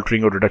mild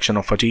altering or reduction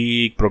of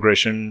fatigue,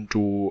 progression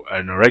to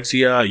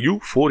anorexia,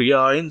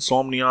 euphoria,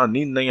 insomnia,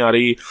 नींद नहीं आ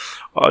रही,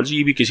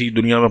 अजीब ही किसी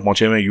दुनिया में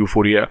पहुंचे हुए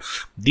euphoria.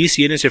 These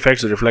CNS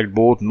effects reflect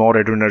both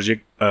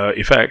noradrenergic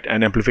effect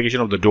and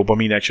amplification of the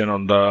dopamine action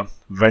on the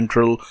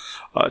ventral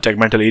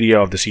tegmental area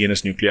of the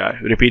CNS nuclei.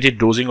 Repeated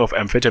dosing of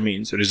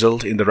amphetamines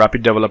result in the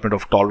rapid development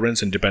of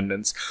tolerance and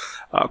dependence.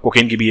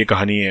 Cocaine की भी ये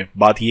कहानी है.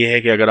 बात ये है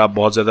कि अगर आप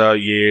बहुत ज़्यादा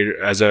ये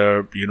एज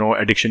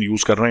अ एडिक्शन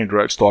यूज़ कर रहे हैं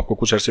ड्रग्स, तो आपको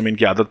कुछ अरसे में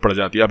इनकी आदत पड़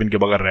जाती है, आप इनके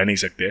बगैर रह नहीं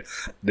सकते.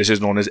 This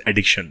is known as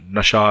addiction,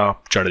 नशा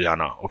चढ़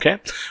जाना. Okay.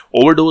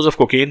 Overdose of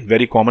cocaine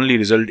very commonly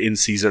result in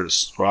seizures,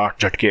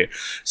 झटके.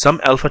 Some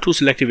alpha 2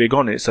 selective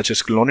agonists such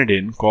as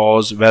clonidine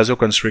cause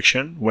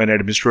vasoconstriction when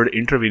administered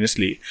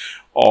intravenously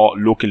or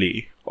locally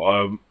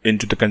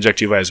into the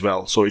conjunctiva as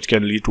well. So it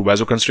can lead to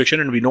vasoconstriction,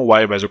 and we know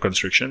why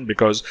vasoconstriction,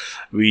 because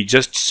we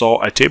just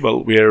saw a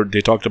table where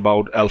they talked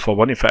about alpha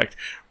 1 effect,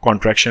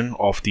 contraction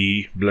of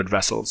the blood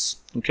vessels.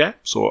 Okay,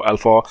 so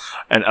alpha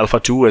and alpha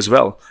 2 as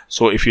well.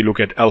 So if you look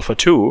at alpha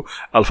 2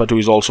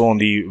 is also on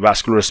the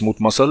vascular smooth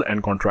muscle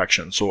and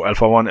contraction. So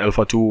alpha 1,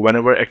 alpha 2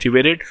 whenever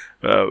activated,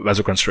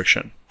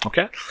 vasoconstriction.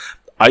 Okay,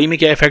 आई में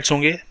क्या effects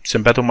होंगे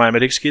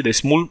sympathomimetics के? The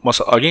smooth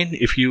muscle, again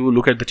if you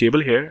look at the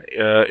table here,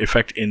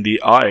 effect in the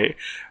eye,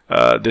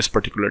 this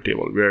particular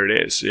table where it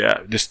is, yeah,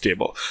 this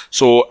table.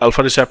 So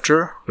alpha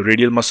receptor,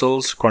 radial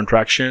muscles,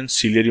 contraction,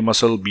 ciliary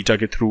muscle, beta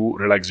ke through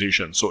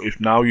relaxation. So if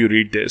now you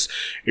read this,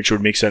 it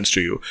should make sense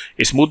to you.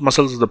 Smooth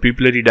muscles of the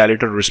pupillary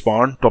dilator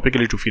respond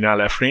topically to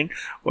phenylephrine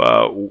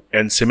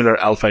and similar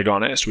alpha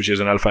agonist, which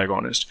is an alpha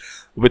agonist,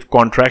 with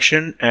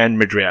contraction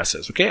and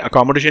mydriasis. Okay,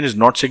 accommodation is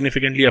not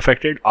significantly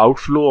affected.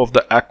 Outflow of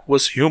the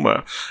aqueous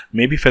humor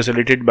may be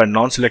facilitated by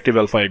non-selective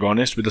alpha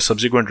agonist with a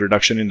subsequent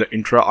reduction in the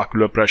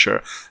intraocular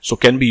pressure. So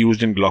can be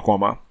used in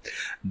glaucoma.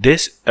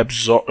 This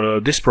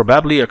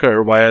probably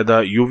occur via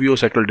the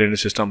uveosacral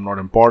drainage system. Not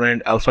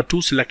important. Alpha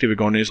 2 selective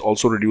agonists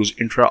also reduce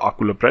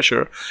intraocular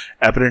pressure,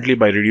 apparently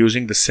by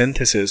reducing the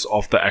synthesis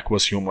of the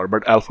aqueous humor.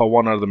 But alpha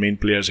 1 are the main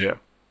players here.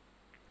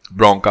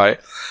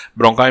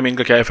 Bronchi में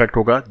इनका क्या effect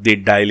होगा? दे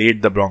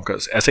dilate the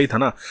bronchus. ऐसा ही था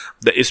ना,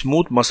 the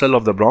smooth muscle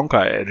of the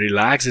bronchi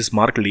relax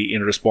markedly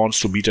in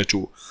response to beta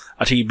 2.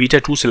 अच्छा, ये beta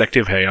 2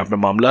 selective है यहाँ पे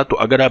मामला. तो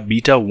अगर आप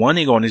बीटा 1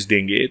 एगोनिस्ट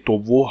देंगे तो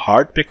वो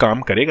हार्ट पे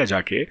काम करेगा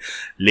जाके,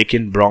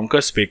 लेकिन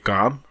ब्रोंकस पे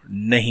काम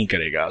नहीं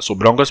करेगा. सो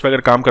ब्रोंकस पे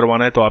अगर काम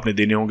करवाना है तो आपने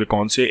देने होंगे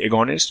कौन से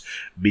एगोनिस्ट?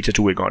 Beta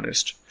 2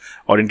 agonist.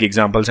 और इनके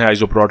एग्जांपल्स हैं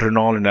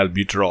isoproterenol and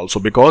albuterol. So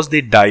because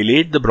they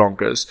dilate the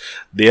bronchus,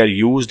 they are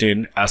used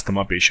in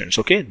asthma patients.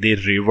 Okay, they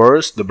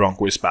reverse the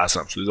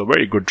bronchospasm. So these are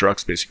very good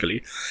drugs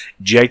basically.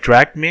 GI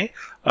tract में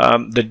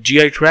the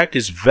GI tract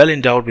is well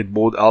endowed with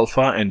both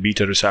alpha and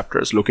beta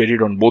receptors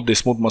located on both the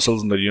smooth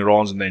muscles and the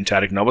neurons in the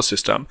enteric nervous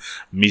system,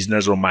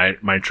 Meissner's or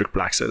mesenteric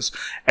plexus.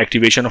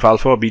 Activation of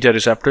alpha or beta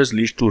receptors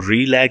leads to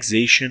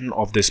relaxation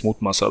of the smooth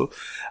muscle.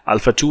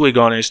 Alpha 2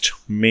 agonist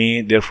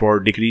may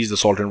therefore decrease the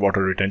salt and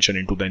water retention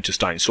into the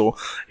intestine. So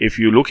if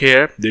you look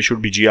here, there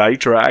should be GI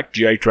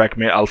tract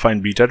में alpha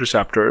and beta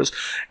receptors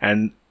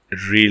and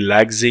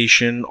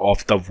relaxation of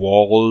the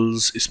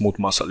walls smooth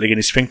muscle,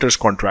 लेकिन sphincters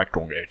contract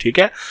होंगे, ठीक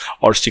है,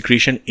 और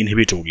secretion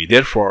inhibit होगी.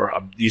 Therefore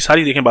अब ये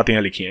सारी देखें बातें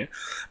यहाँ लिखी हैं.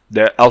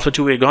 The alpha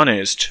 2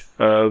 agonist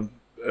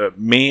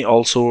may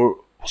also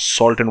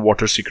salt and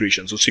water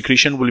secretion. So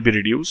secretion will be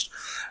reduced.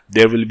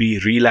 There will be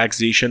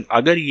relaxation.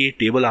 अगर ये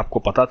टेबल आपको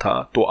पता था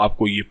तो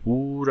आपको ये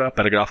पूरा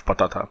पैराग्राफ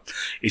पता था.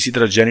 इसी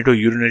तरह genito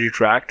urinary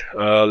tract,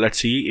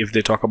 let's see if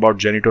they talk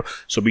about genito.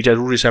 So beta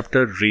 2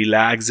 receptor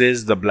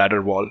relaxes the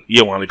bladder wall.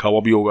 ये वहाँ लिखा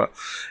हुआ भी होगा.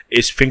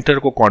 स्फिंक्टर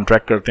को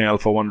contract करते हैं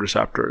alpha 1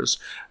 receptors.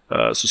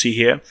 So see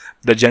here,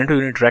 the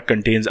genitourinary tract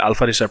contains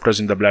alpha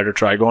receptors in the bladder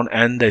trigone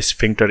and the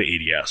sphincter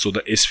area. So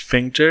the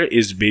sphincter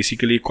is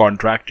basically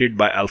contracted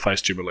by alpha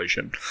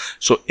stimulation.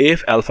 So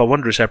if alpha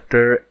 1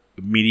 receptor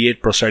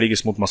mediate prostatic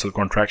smooth muscle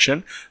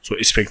contraction, so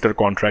sphincter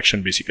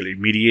contraction basically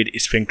mediate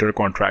sphincter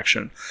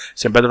contraction.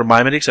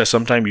 Sympathomimetics are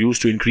sometimes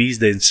used to increase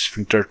the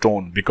sphincter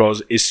tone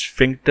because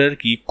sphincter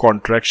की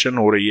contraction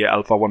हो रही है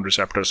alpha 1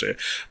 receptor से.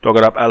 तो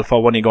अगर आप alpha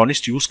 1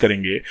 agonist use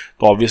करेंगे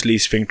तो obviously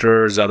sphincter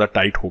ज़्यादा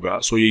tight होगा.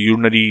 So ये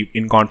urinary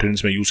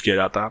incontinence में use किया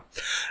जाता है.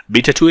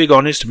 Beta 2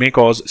 agonist may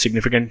cause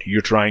significant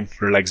uterine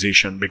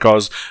relaxation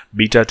because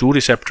beta 2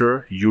 receptor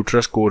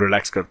uterus को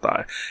relax करता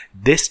है.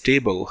 This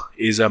table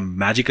is a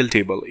magical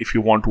table if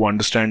you want to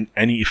understand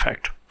any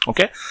effect.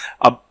 Okay,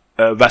 अब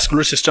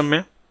vascular system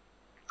में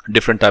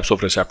different types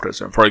of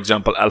receptors हैं. For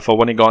example, alpha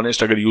 1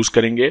 agonist अगर use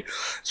करेंगे,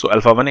 so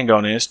alpha 1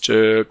 agonist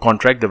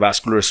contract the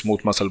vascular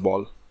smooth muscle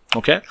wall.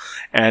 Okay,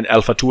 and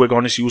alpha 2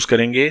 agonist use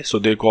करेंगे, so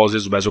they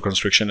causes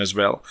vasoconstriction as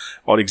well.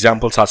 और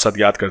example साथ साथ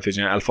याद करते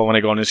जाएं. Alpha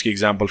 1 agonist की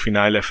example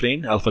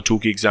phenylephrine, alpha 2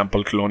 की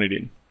example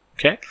clonidine.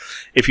 Okay,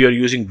 if you are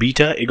using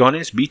beta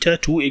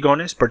 2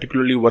 agonists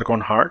particularly work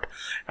on heart,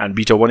 and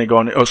beta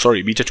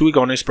 2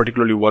 agonists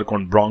particularly work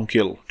on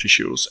bronchial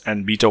tissues,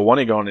 and beta 1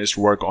 agonists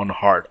work on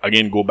heart.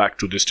 Again, go back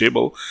to this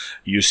table,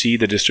 you see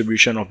the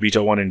distribution of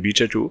beta 1 and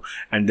beta 2,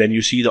 and then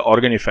you see the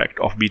organ effect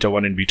of beta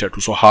 1 and beta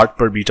 2. So heart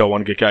पर beta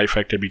 1 के क्या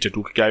effect है, beta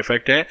 2 के क्या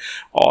effect है,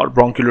 और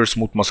bronchial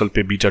smooth muscle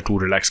पे beta 2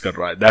 relax कर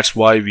रहा है. That's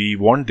why we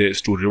want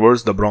this to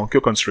reverse the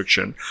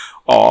bronchoconstriction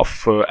of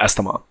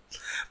asthma.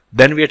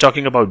 Then we are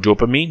talking about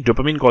dopamine.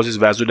 Dopamine causes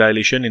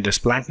vasodilation in the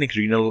splanchnic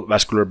renal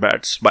vascular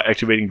beds by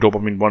activating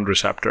dopamine 1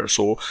 receptor.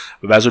 So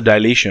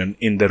vasodilation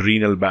in the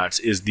renal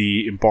beds is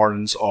the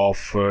importance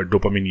of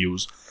dopamine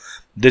use.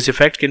 This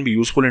effect can be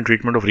useful in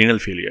treatment of renal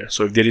failure.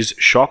 So if there is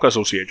shock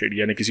associated,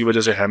 यानी किसी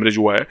वजह से hemorrhage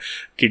हुआ है,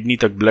 kidney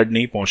तक blood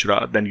नहीं पहुंच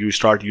रहा, then you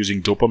start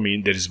using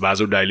dopamine. There is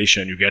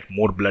vasodilation. You get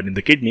more blood in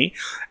the kidney,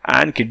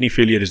 and kidney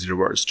failure is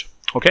reversed.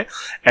 Okay,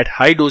 at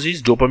high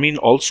doses, dopamine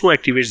also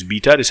activates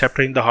beta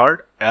receptor in the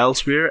heart.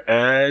 Elsewhere,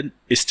 and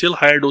still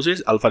higher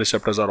doses, alpha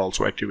receptors are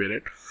also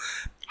activated.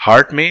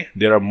 Heart में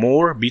there are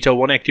more beta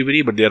 1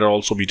 activity, but there are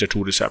also beta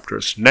 2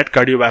 receptors. Net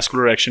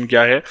cardiovascular action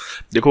क्या है?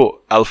 देखो,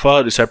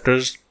 alpha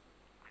receptors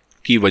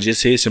की वजह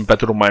से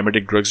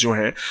sympathomimetic drugs जो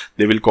हैं,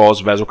 they will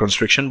cause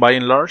vasoconstriction by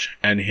and large,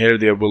 and here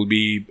there will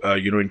be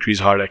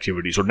increased heart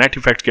activity. So net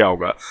effect क्या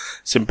होगा?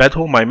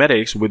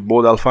 Sympathomimetics with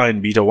both alpha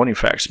and beta 1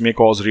 effects may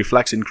cause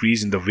reflex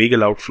increase in the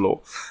vagal outflow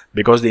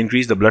because they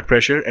increase the blood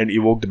pressure and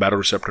evoke the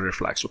baroreceptor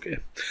reflex. Okay,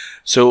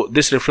 so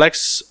this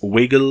reflex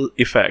vagal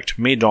effect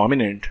may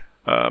dominate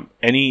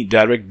any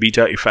direct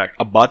beta effect.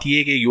 अब बात ये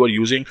है कि you are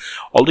using,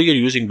 although you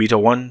are using beta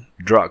 1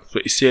 drug, तो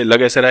इससे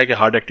लग ऐसा रहा है कि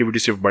हार्ट एक्टिविटी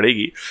सिर्फ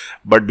बढ़ेगी,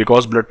 बट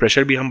बिकॉज ब्लड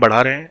प्रेशर भी हम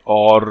बढ़ा रहे हैं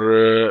और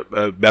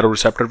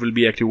baroreceptor will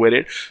be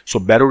activated, so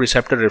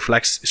baroreceptor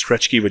reflex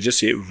stretch की वजह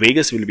से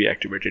वेगस विल बी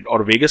एक्टिवेटेड.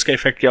 और वेगस का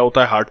इफेक्ट क्या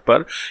होता है हार्ट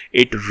पर?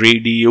 It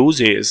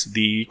reduces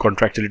the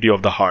contractility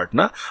of the heart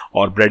ना,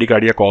 और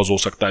ब्रेडिकार्डिया कॉज हो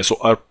सकता है. सो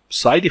अ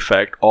side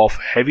effect of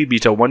heavy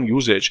beta 1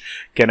 usage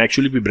can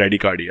actually B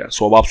bradycardia.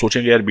 सो अब आप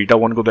सोचेंगे यार बीटा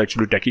 1 को तो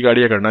एक्चुअली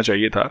टैकीकार्डिया करना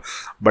चाहिए था,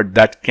 but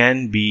that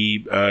can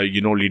be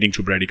leading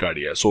to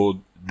bradycardia.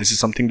 So this is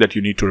something that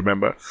you need to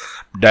remember.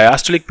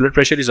 Diastolic blood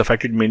pressure is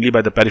affected mainly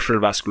by the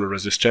peripheral vascular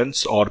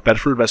resistance, or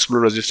peripheral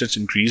vascular resistance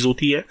increase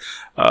होती है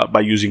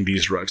by using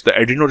these drugs. The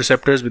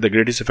adrenoreceptors with the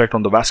greatest effect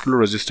on the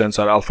vascular resistance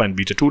are alpha and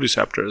beta 2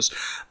 receptors.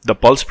 The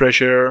pulse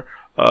pressure,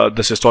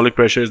 the systolic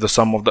pressure is the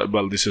sum of the,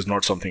 well, this is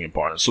not something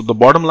important. So the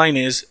bottom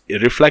line is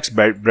reflex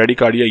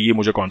bradycardia, ये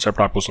मुझे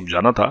concept आपको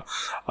समझाना था,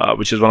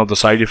 which is one of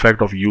the side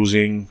effect of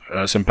using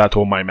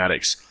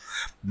sympathomimetics.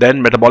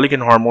 Then metabolic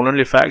and hormonal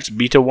effects.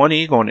 Beta 1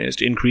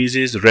 agonist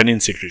increases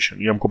renin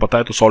secretion. ये हमको पता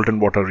है, तो salt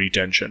and water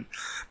retention.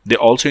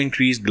 They also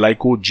increase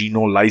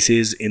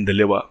glycogenolysis in the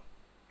liver.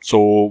 So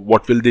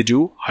what will they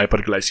do?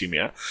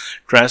 Hyperglycemia.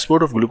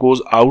 Transport of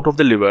glucose out of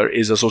the liver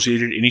is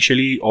associated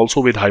initially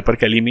also with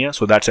hyperkalemia.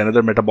 So that's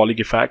another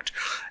metabolic effect.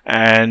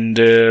 And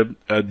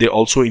they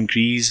also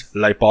increase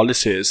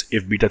lipolysis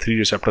if beta 3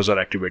 receptors are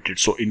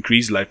activated. So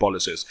increase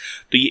lipolysis.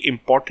 तो ये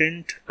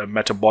important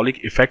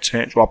metabolic effects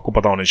हैं जो आपको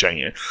पता होने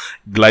चाहिए.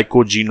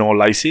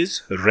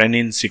 Glycogenolysis,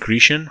 renin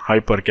secretion,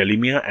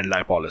 hyperkalemia, and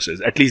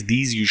lipolysis. At least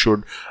these you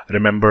should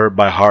remember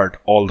by heart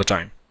all the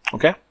time.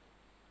 Okay?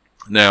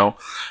 Now,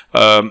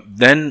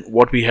 then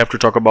what we have to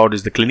talk about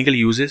is the clinical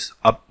uses.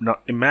 अब now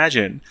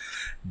imagine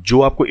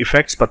जो आपको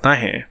effects पता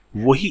हैं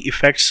वही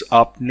effects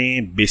आपने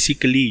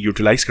basically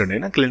utilise करने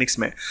हैं ना क्लिनिक्स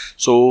में.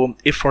 So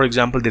if for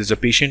example there is a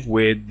patient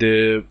with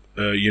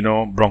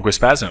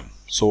bronchospasm,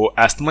 so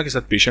asthma के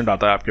साथ पेशेंट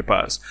आता है आपके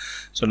पास,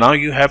 so now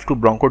you have to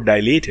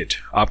ब्रोंकोडाइलेट it.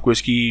 आपको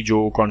इसकी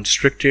जो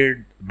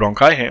कॉन्स्ट्रिक्टेड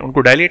ब्रोंकाई हैं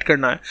उनको डायलेट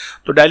करना है,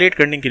 तो डायलेट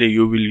करने के लिए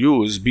you will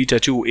use beta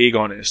 2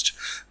 agonist.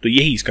 तो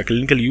यही इसका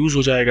क्लिनिकल यूज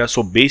हो जाएगा.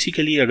 सो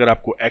बेसिकली अगर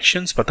आपको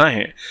एक्शंस पता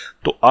हैं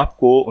तो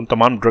आपको उन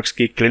तमाम ड्रग्स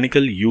के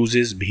क्लिनिकल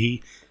यूजेस भी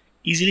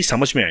easily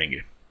समझ में आएंगे.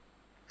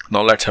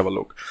 Now let's have a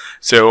look.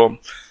 So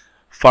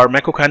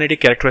pharmacokinetic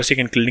characteristic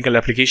and clinical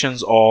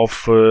applications of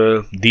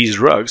these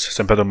drugs,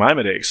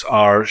 sympathomimetics,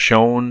 are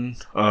shown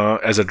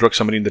as a drug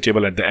summary in the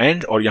table at the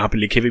end, और यहाँ पे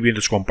लिखे हुए भी हैं तो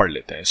उसको हम पढ़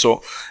लेते हैं. So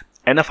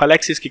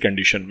anaphylaxis की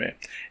condition में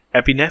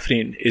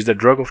epinephrine is the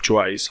drug of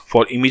choice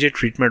for immediate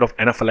treatment of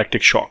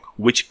anaphylactic shock,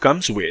 which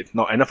comes with,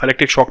 now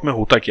anaphylactic shock में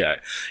होता क्या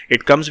है?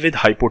 It comes with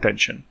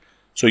hypotension.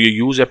 So you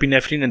use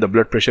epinephrine and the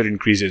blood pressure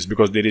increases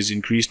because there is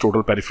increased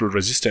total peripheral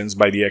resistance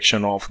by the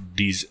action of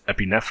these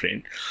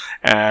epinephrine.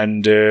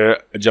 And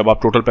जब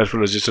आप total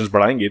peripheral resistance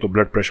बढ़ाएंगे तो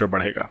blood pressure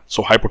बढ़ेगा.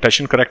 So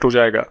hypotension correct हो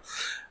जाएगा.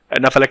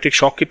 Anaphylactic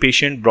shock के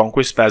patient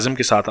bronchospasm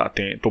के साथ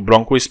आते हैं, तो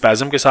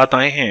ब्रोंकोस्पैज्म के साथ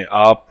आए हैं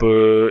आप,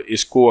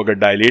 इसको अगर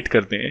डायलेट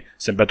करते हैं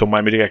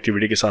सिम्पैथोमाइमेटिक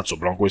एक्टिविटी के साथ, सो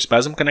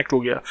ब्रोंकोस्पैज्म करेक्ट हो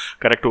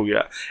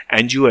गया.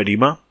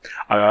 एंजियोएडिमा,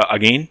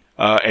 अगेन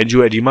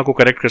एंजियोएडिमा को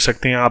करेक्ट कर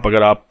सकते हैं आप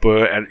अगर आप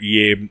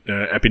ये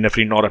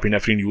एपिनेफ्रिन और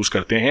एपिनेफ्रिन यूज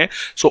करते हैं.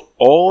 So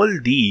all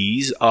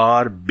these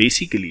are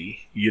basically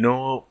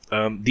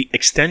the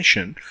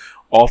extension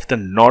of the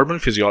normal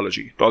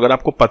physiology. तो अगर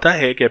आपको पता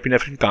है कि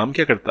एपिनेफ्रिन काम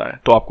क्या करता है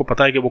तो आपको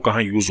पता है कि वो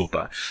कहाँ यूज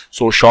होता है.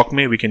 सो शॉक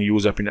में we can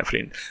use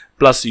epinephrine,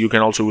 plus you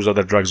can also use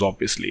other drugs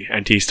obviously,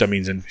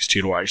 antihistamines and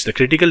steroids. The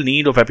critical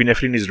need of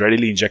epinephrine is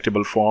readily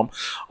injectable form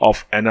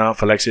of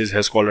anaphylaxis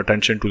has called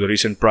attention to the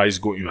recent price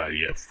going,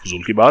 ये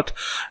फजूल की बात.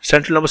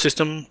 Central nervous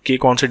system के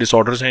कौन से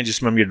disorders हैं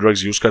जिसमें हम ये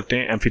drugs use करते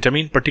हैं?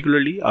 Amphetamine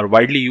particularly are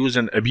widely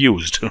used and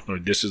abused.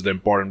 This is the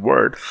important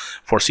word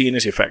for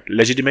CNS effect.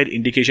 Legitimate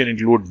indication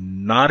include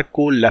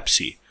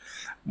narcolepsy.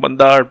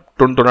 बंदा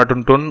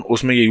टुन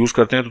उसमें ये यूज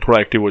करते हैं तो थोड़ा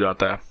एक्टिव हो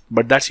जाता है,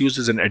 but that's used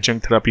as an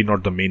adjunct therapy,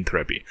 not the main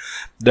therapy.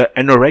 The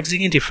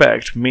anorexic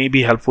effect may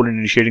be helpful in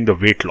initiating the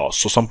weight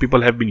loss. So some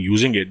people have been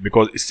using it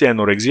because इससे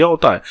anorexia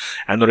होता है.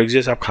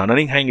 Anorexia से आप खाना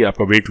नहीं खाएंगे,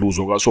 आपका weight lose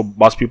होगा. सो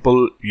most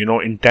people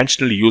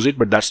intentionally use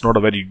it, but that's not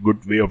a very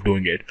good way of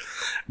doing it.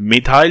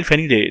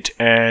 Methylphenidate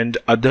and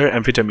other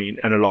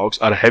amphetamine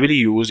analogs are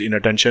heavily used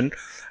in attention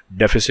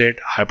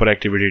deficit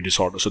hyperactivity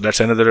disorder. So that's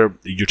another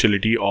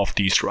utility of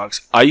these drugs.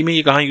 आई में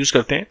ये कहाँ use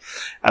करते हैं?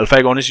 Alpha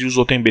agonist use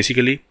होते हैं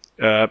basically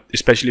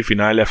especially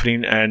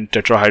phenylephrine and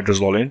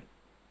tetrahydrozoline,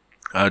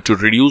 to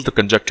reduce the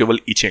conjunctival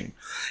itching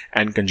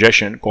and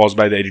congestion caused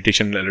by the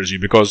irritation and allergy,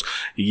 because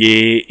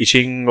ye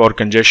itching or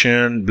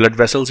congestion blood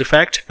vessels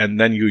effect, and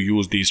then you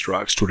use these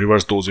drugs to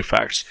reverse those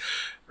effects,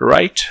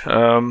 right?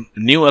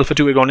 New alpha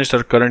 2 agonists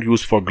are current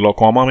used for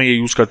glaucoma में ये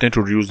use करते हैं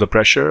to reduce the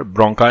pressure.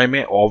 Bronchi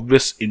में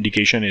obvious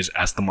indication is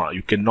asthma,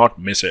 you cannot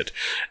miss it.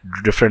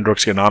 Different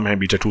drugs के नाम हैं,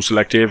 beta 2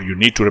 selective, you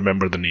need to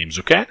remember the names,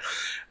 okay?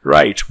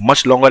 Right,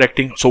 much longer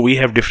acting, so we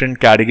have different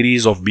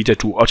categories of beta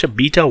 2. अच्छा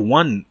beta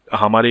 1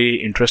 हमारे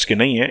interest के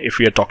नहीं है if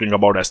we are talking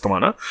about asthma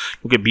ना,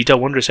 क्योंकि beta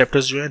 1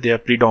 receptors जो हैं they are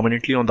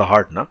predominantly on the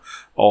heart ना,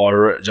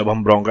 और जब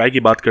हम bronchi की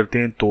बात करते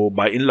हैं तो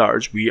by and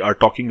large we are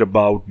talking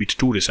about beta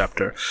 2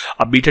 receptor.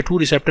 अब beta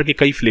 2 receptor के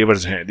कई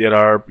flavors हैं, there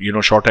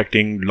are short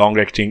acting, long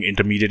acting,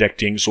 intermediate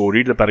acting, so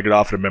read the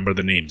paragraph, remember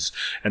the names,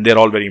 and they are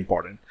all very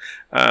important.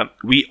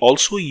 We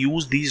also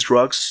use these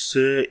drugs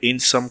in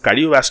some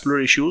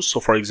cardiovascular issues. So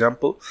for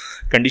example,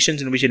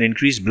 conditions in which an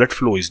increased blood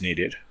flow is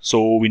needed,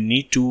 so we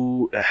need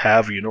to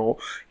have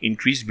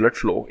increased blood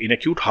flow in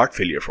acute heart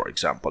failure, for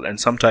example, and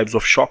some types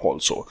of shock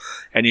also.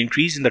 An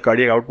increase in the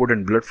cardiac output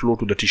and blood flow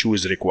to the tissue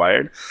is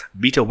required.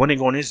 Beta 1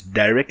 agonist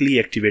directly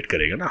activate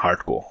करेगा ना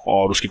heart को,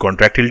 और उसकी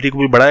contractility को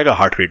भी बढ़ाएगा,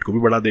 heart rate को भी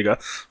बढ़ा देगा,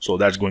 so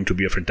that's going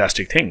to be a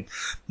fantastic thing.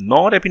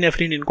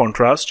 Norepinephrine in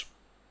contrast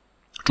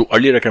to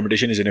earlier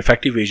recommendation is an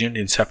effective agent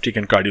in septic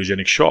and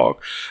cardiogenic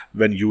shock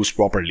when used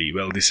properly.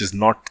 Well, this is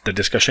not the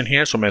discussion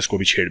here, so मैं इसको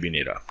भी छेड़ भी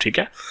नहीं रहा, ठीक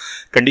है?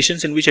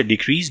 Conditions in which a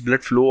decreased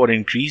blood flow or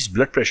increased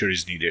blood pressure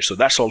is needed, so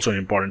that's also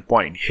an important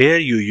point. Here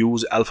you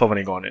use alpha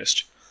 1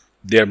 agonist.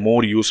 They are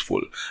more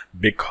useful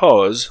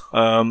because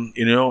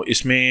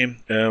इसमें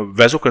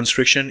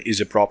vasoconstriction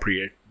is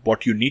appropriate.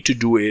 What you need to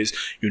do is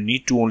you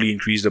need to only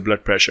increase the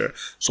blood pressure.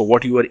 So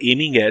what you are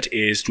aiming at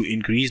is to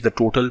increase the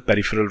total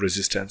peripheral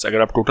resistance.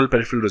 अगर आप total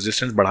peripheral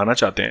resistance बढ़ाना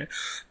चाहते हैं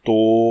तो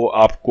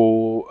आपको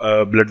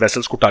blood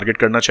vessels को target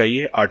करना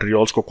चाहिए,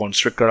 arterioles को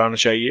constrict कराना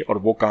चाहिए, और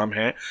वो काम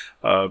है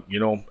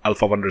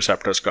alpha 1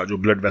 receptors का जो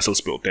blood vessels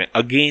पे होते हैं.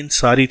 Again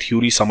सारी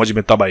theory समझ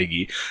में तब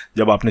आएगी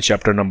जब आपने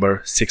chapter number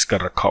 6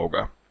 कर रखा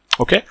होगा.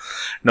 Okay,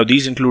 now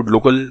these include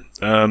local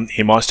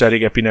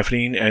hemostatic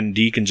epinephrine and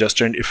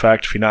decongestant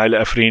effect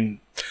phenylephrine.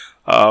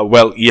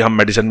 Well, ये हम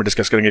मेडिसिन में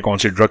डिस्कस करेंगे कौन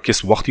सी ड्रग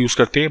किस वक्त यूज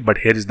करते हैं, but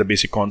here is the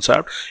basic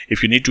concept.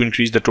 If you need to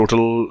increase the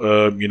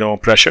total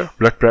pressure,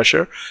 blood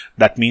pressure,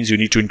 that means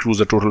you need to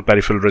increase the total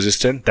peripheral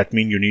resistance. That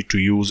means you need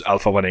to use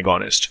alpha 1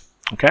 agonist.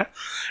 Okay,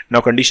 now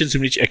conditions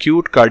in which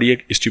acute cardiac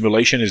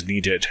stimulation is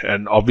needed,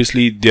 and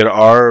obviously there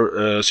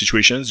are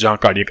situations जहाँ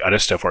cardiac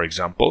arrest है, for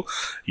example,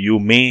 you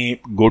may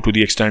go to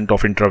the extent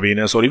of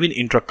intravenous or even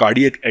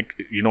intracardiac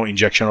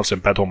injection of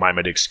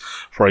sympathomimetics.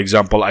 For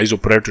example,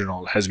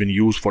 isoproterenol has been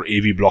used for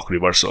AV block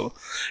reversal.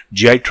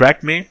 GI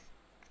tract में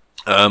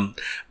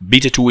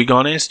beta 2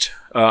 agonists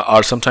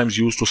are sometimes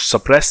used to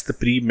suppress the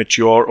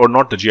premature, or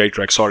not the GI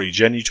tract, sorry,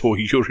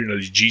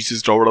 genitourinary,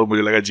 Jesus थोड़ा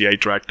मुझे लगा GI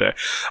tract है,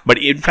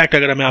 but in fact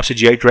अगर मैं आपसे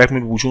GI tract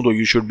में पूछूं तो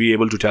you should be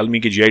able to tell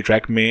me कि GI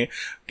tract में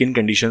किन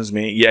conditions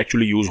में ये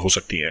actually use हो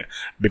सकती है,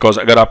 because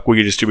अगर आपको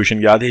ये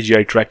distribution याद है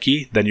GI tract की,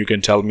 then you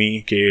can tell me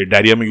कि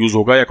diarrhea में use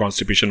होगा या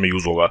constipation में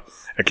use होगा,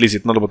 at least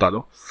इतना तो बता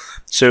दो.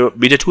 So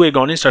beta 2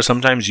 agonists are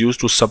sometimes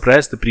used to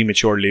suppress the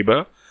premature labor,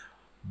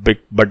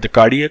 but the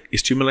cardiac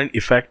stimulant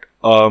effect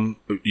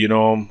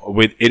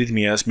with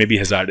arrhythmias may be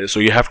hazardous, so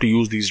you have to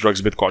use these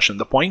drugs with caution.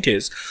 The point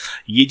is,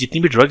 ये जितनी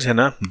भी drugs है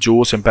ना जो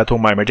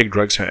sympathomimetic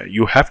drugs हैं,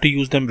 you have to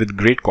use them with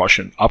great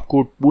caution.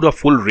 आपको पूरा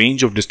full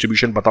range of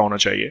distribution पता होना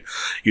चाहिए.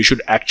 You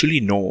should actually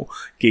know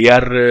कि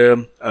यार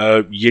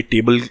ये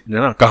टेबल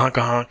ना कहाँ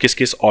कहाँ किस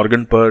किस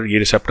ऑर्गन पर ये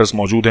रिसेप्टर्स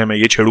मौजूद हैं, मैं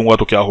ये छेड़ूंगा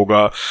तो क्या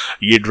होगा,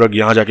 ये ड्रग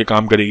यहाँ जाके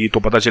काम करेगी, तो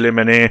पता चले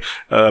मैंने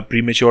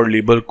प्रीमेच्योर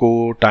लेबर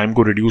को टाइम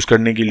को रिड्यूस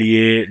करने के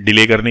लिए,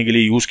 डिले करने के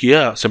लिए यूज़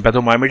किया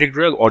सिम्पैथोमाइमेटिक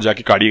ड्रग और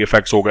जाके कार्डियक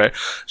इफेक्ट्स हो गए.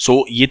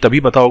 सो ये तभी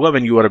पता होगा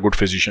when you are a good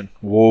physician.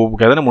 वो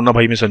कहते हैं ना मुन्ना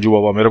भाई में संजू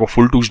बाबा, मेरे को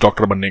फुल टूच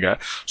डॉक्टर बनने का है.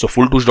 सो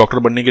फुल टूच डॉक्टर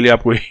बनने के लिए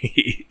आपको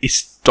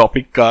इस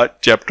टॉपिक का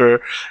चैप्टर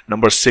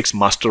नंबर 6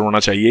 मास्टर होना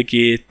चाहिए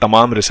कि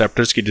तमाम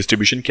रिसेप्टर्स की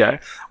डिस्ट्रीब्यूशन क्या है,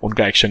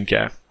 उनका एक्शन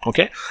क्या है.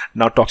 Okay,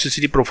 now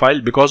toxicity profile.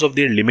 Because of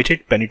their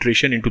limited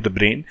penetration into the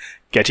brain,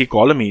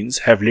 catecholamines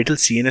have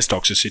little CNS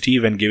toxicity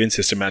when given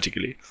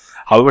systematically.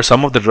 However,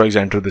 some of the drugs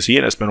enter the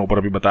CNS, मैंने ऊपर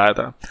अभी बताया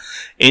था.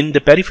 In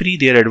the periphery,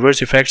 their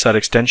adverse effects are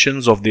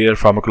extensions of their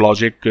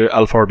pharmacologic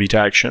alpha or beta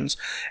actions.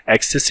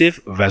 Excessive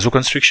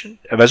vasoconstriction.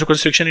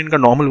 Vasoconstriction इनका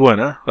normal वो है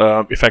ना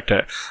effect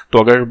है.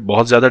 तो अगर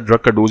बहुत ज़्यादा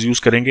drug का dose use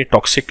करेंगे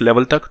toxic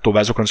level तक, तो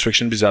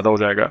vasoconstriction भी ज़्यादा हो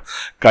जाएगा.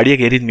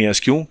 Cardiac arrhythmias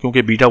क्यों?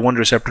 क्योंकि beta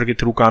 1 receptor के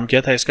through काम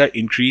किया था इसका.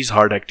 Increase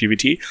heart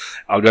activity.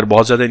 अगर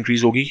बहुत ज़्यादा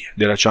increase होगी,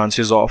 there are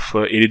chances of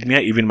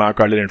arrhythmia, even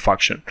myocardial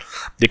infarction.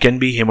 There can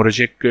be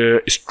hemorrhagic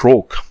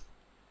stroke.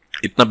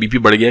 इतना बीपी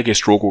बढ़ गया कि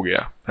स्ट्रोक हो गया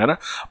है ना,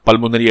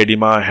 pulmonary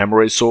oedema,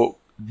 haemorrhage. So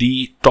the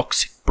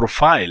toxic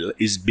profile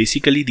is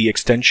basically the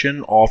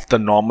extension of the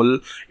normal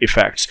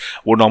effects.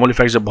 वो normal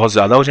effects जब बहुत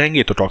ज़्यादा हो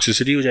जाएंगे तो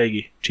toxicity हो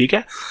जाएगी, ठीक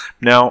है.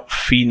 Now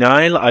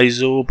phenyl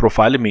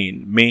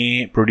isopropylamine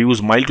may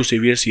produce mild to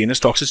severe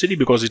CNS toxicity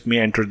because it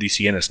may enter the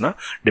CNS na,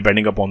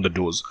 depending upon the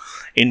dose.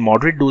 In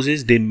moderate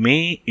doses they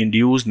may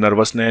induce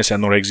nervousness,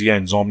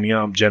 anorexia,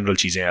 insomnia,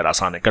 general चीज़ें यार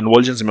आसान है.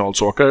 Convulsions may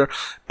also occur.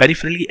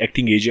 Peripherally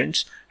acting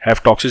agents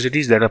have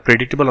toxicities that are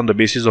predictable on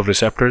the basis of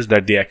receptors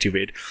that they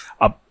activate.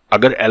 अब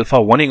अगर alpha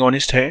 1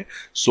 agonist है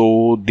सो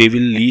they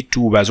will lead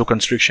to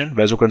वैजोकंस्ट्रिक्शन.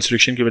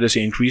 वैजोकंस्ट्रिक्शन की वजह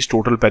से increase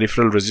total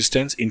peripheral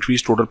resistance,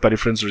 increase total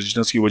peripheral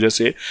resistance की वजह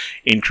से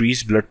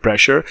increase blood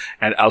pressure,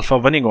 and alpha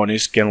 1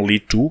 agonist can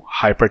lead to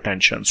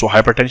hypertension. So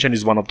hypertension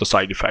is one of the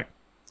side effect.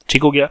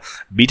 ठीक हो गया.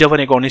 बीटा 1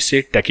 एगोनिस्ट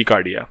से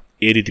टैकीकार्डिया,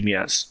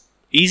 एरिथमियास.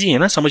 ईजी है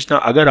ना समझना.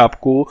 अगर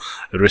आपको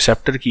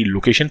रिसेप्टर की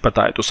लोकेशन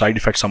पता है तो साइड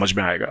इफेक्ट समझ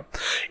में आएगा.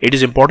 It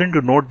is important to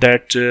note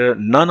that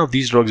none of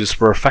these drugs is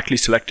perfectly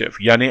selective.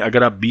 यानी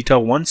अगर आप बीटा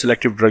 1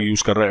 सिलेक्टिव ड्रग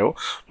यूज़ कर रहे हो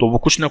तो वो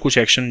कुछ ना कुछ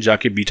एक्शन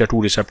जाके बीटा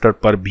 2 रिसेप्टर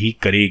पर भी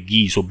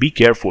करेगी. सो बी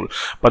केयरफुल.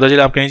 पता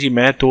चले आप कहें जी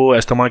मैं तो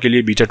अस्थमा के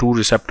लिए बीटा 2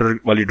 रिसेप्टर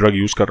वाली ड्रग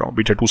यूज़ कर रहा हूँ,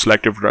 बीटा 2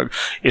 सिलेक्टिव ड्रग,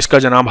 इसका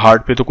जनाब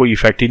हार्ट पे तो कोई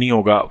इफेक्ट ही नहीं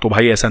होगा. तो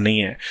भाई ऐसा नहीं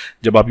है.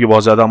 जब आप ये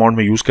बहुत ज़्यादा अमाउंट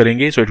में यूज़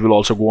करेंगे so it will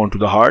also go on to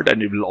the heart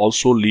and it will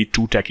also lead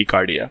to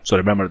tachycardia. So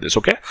remember this.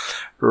 Okay,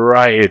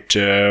 right.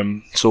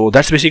 So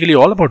that's basically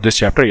all about this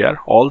chapter. Yeah,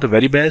 all the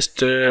very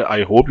best. I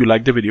hope you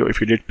liked the video. If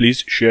you did,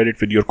 please share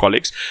it with your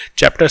colleagues.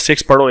 Chapter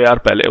 6 पढ़ो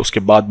यार पहले,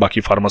 उसके बाद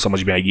बाकी pharma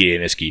समझ में आएगी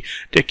ANS की.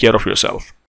 Take care of yourself.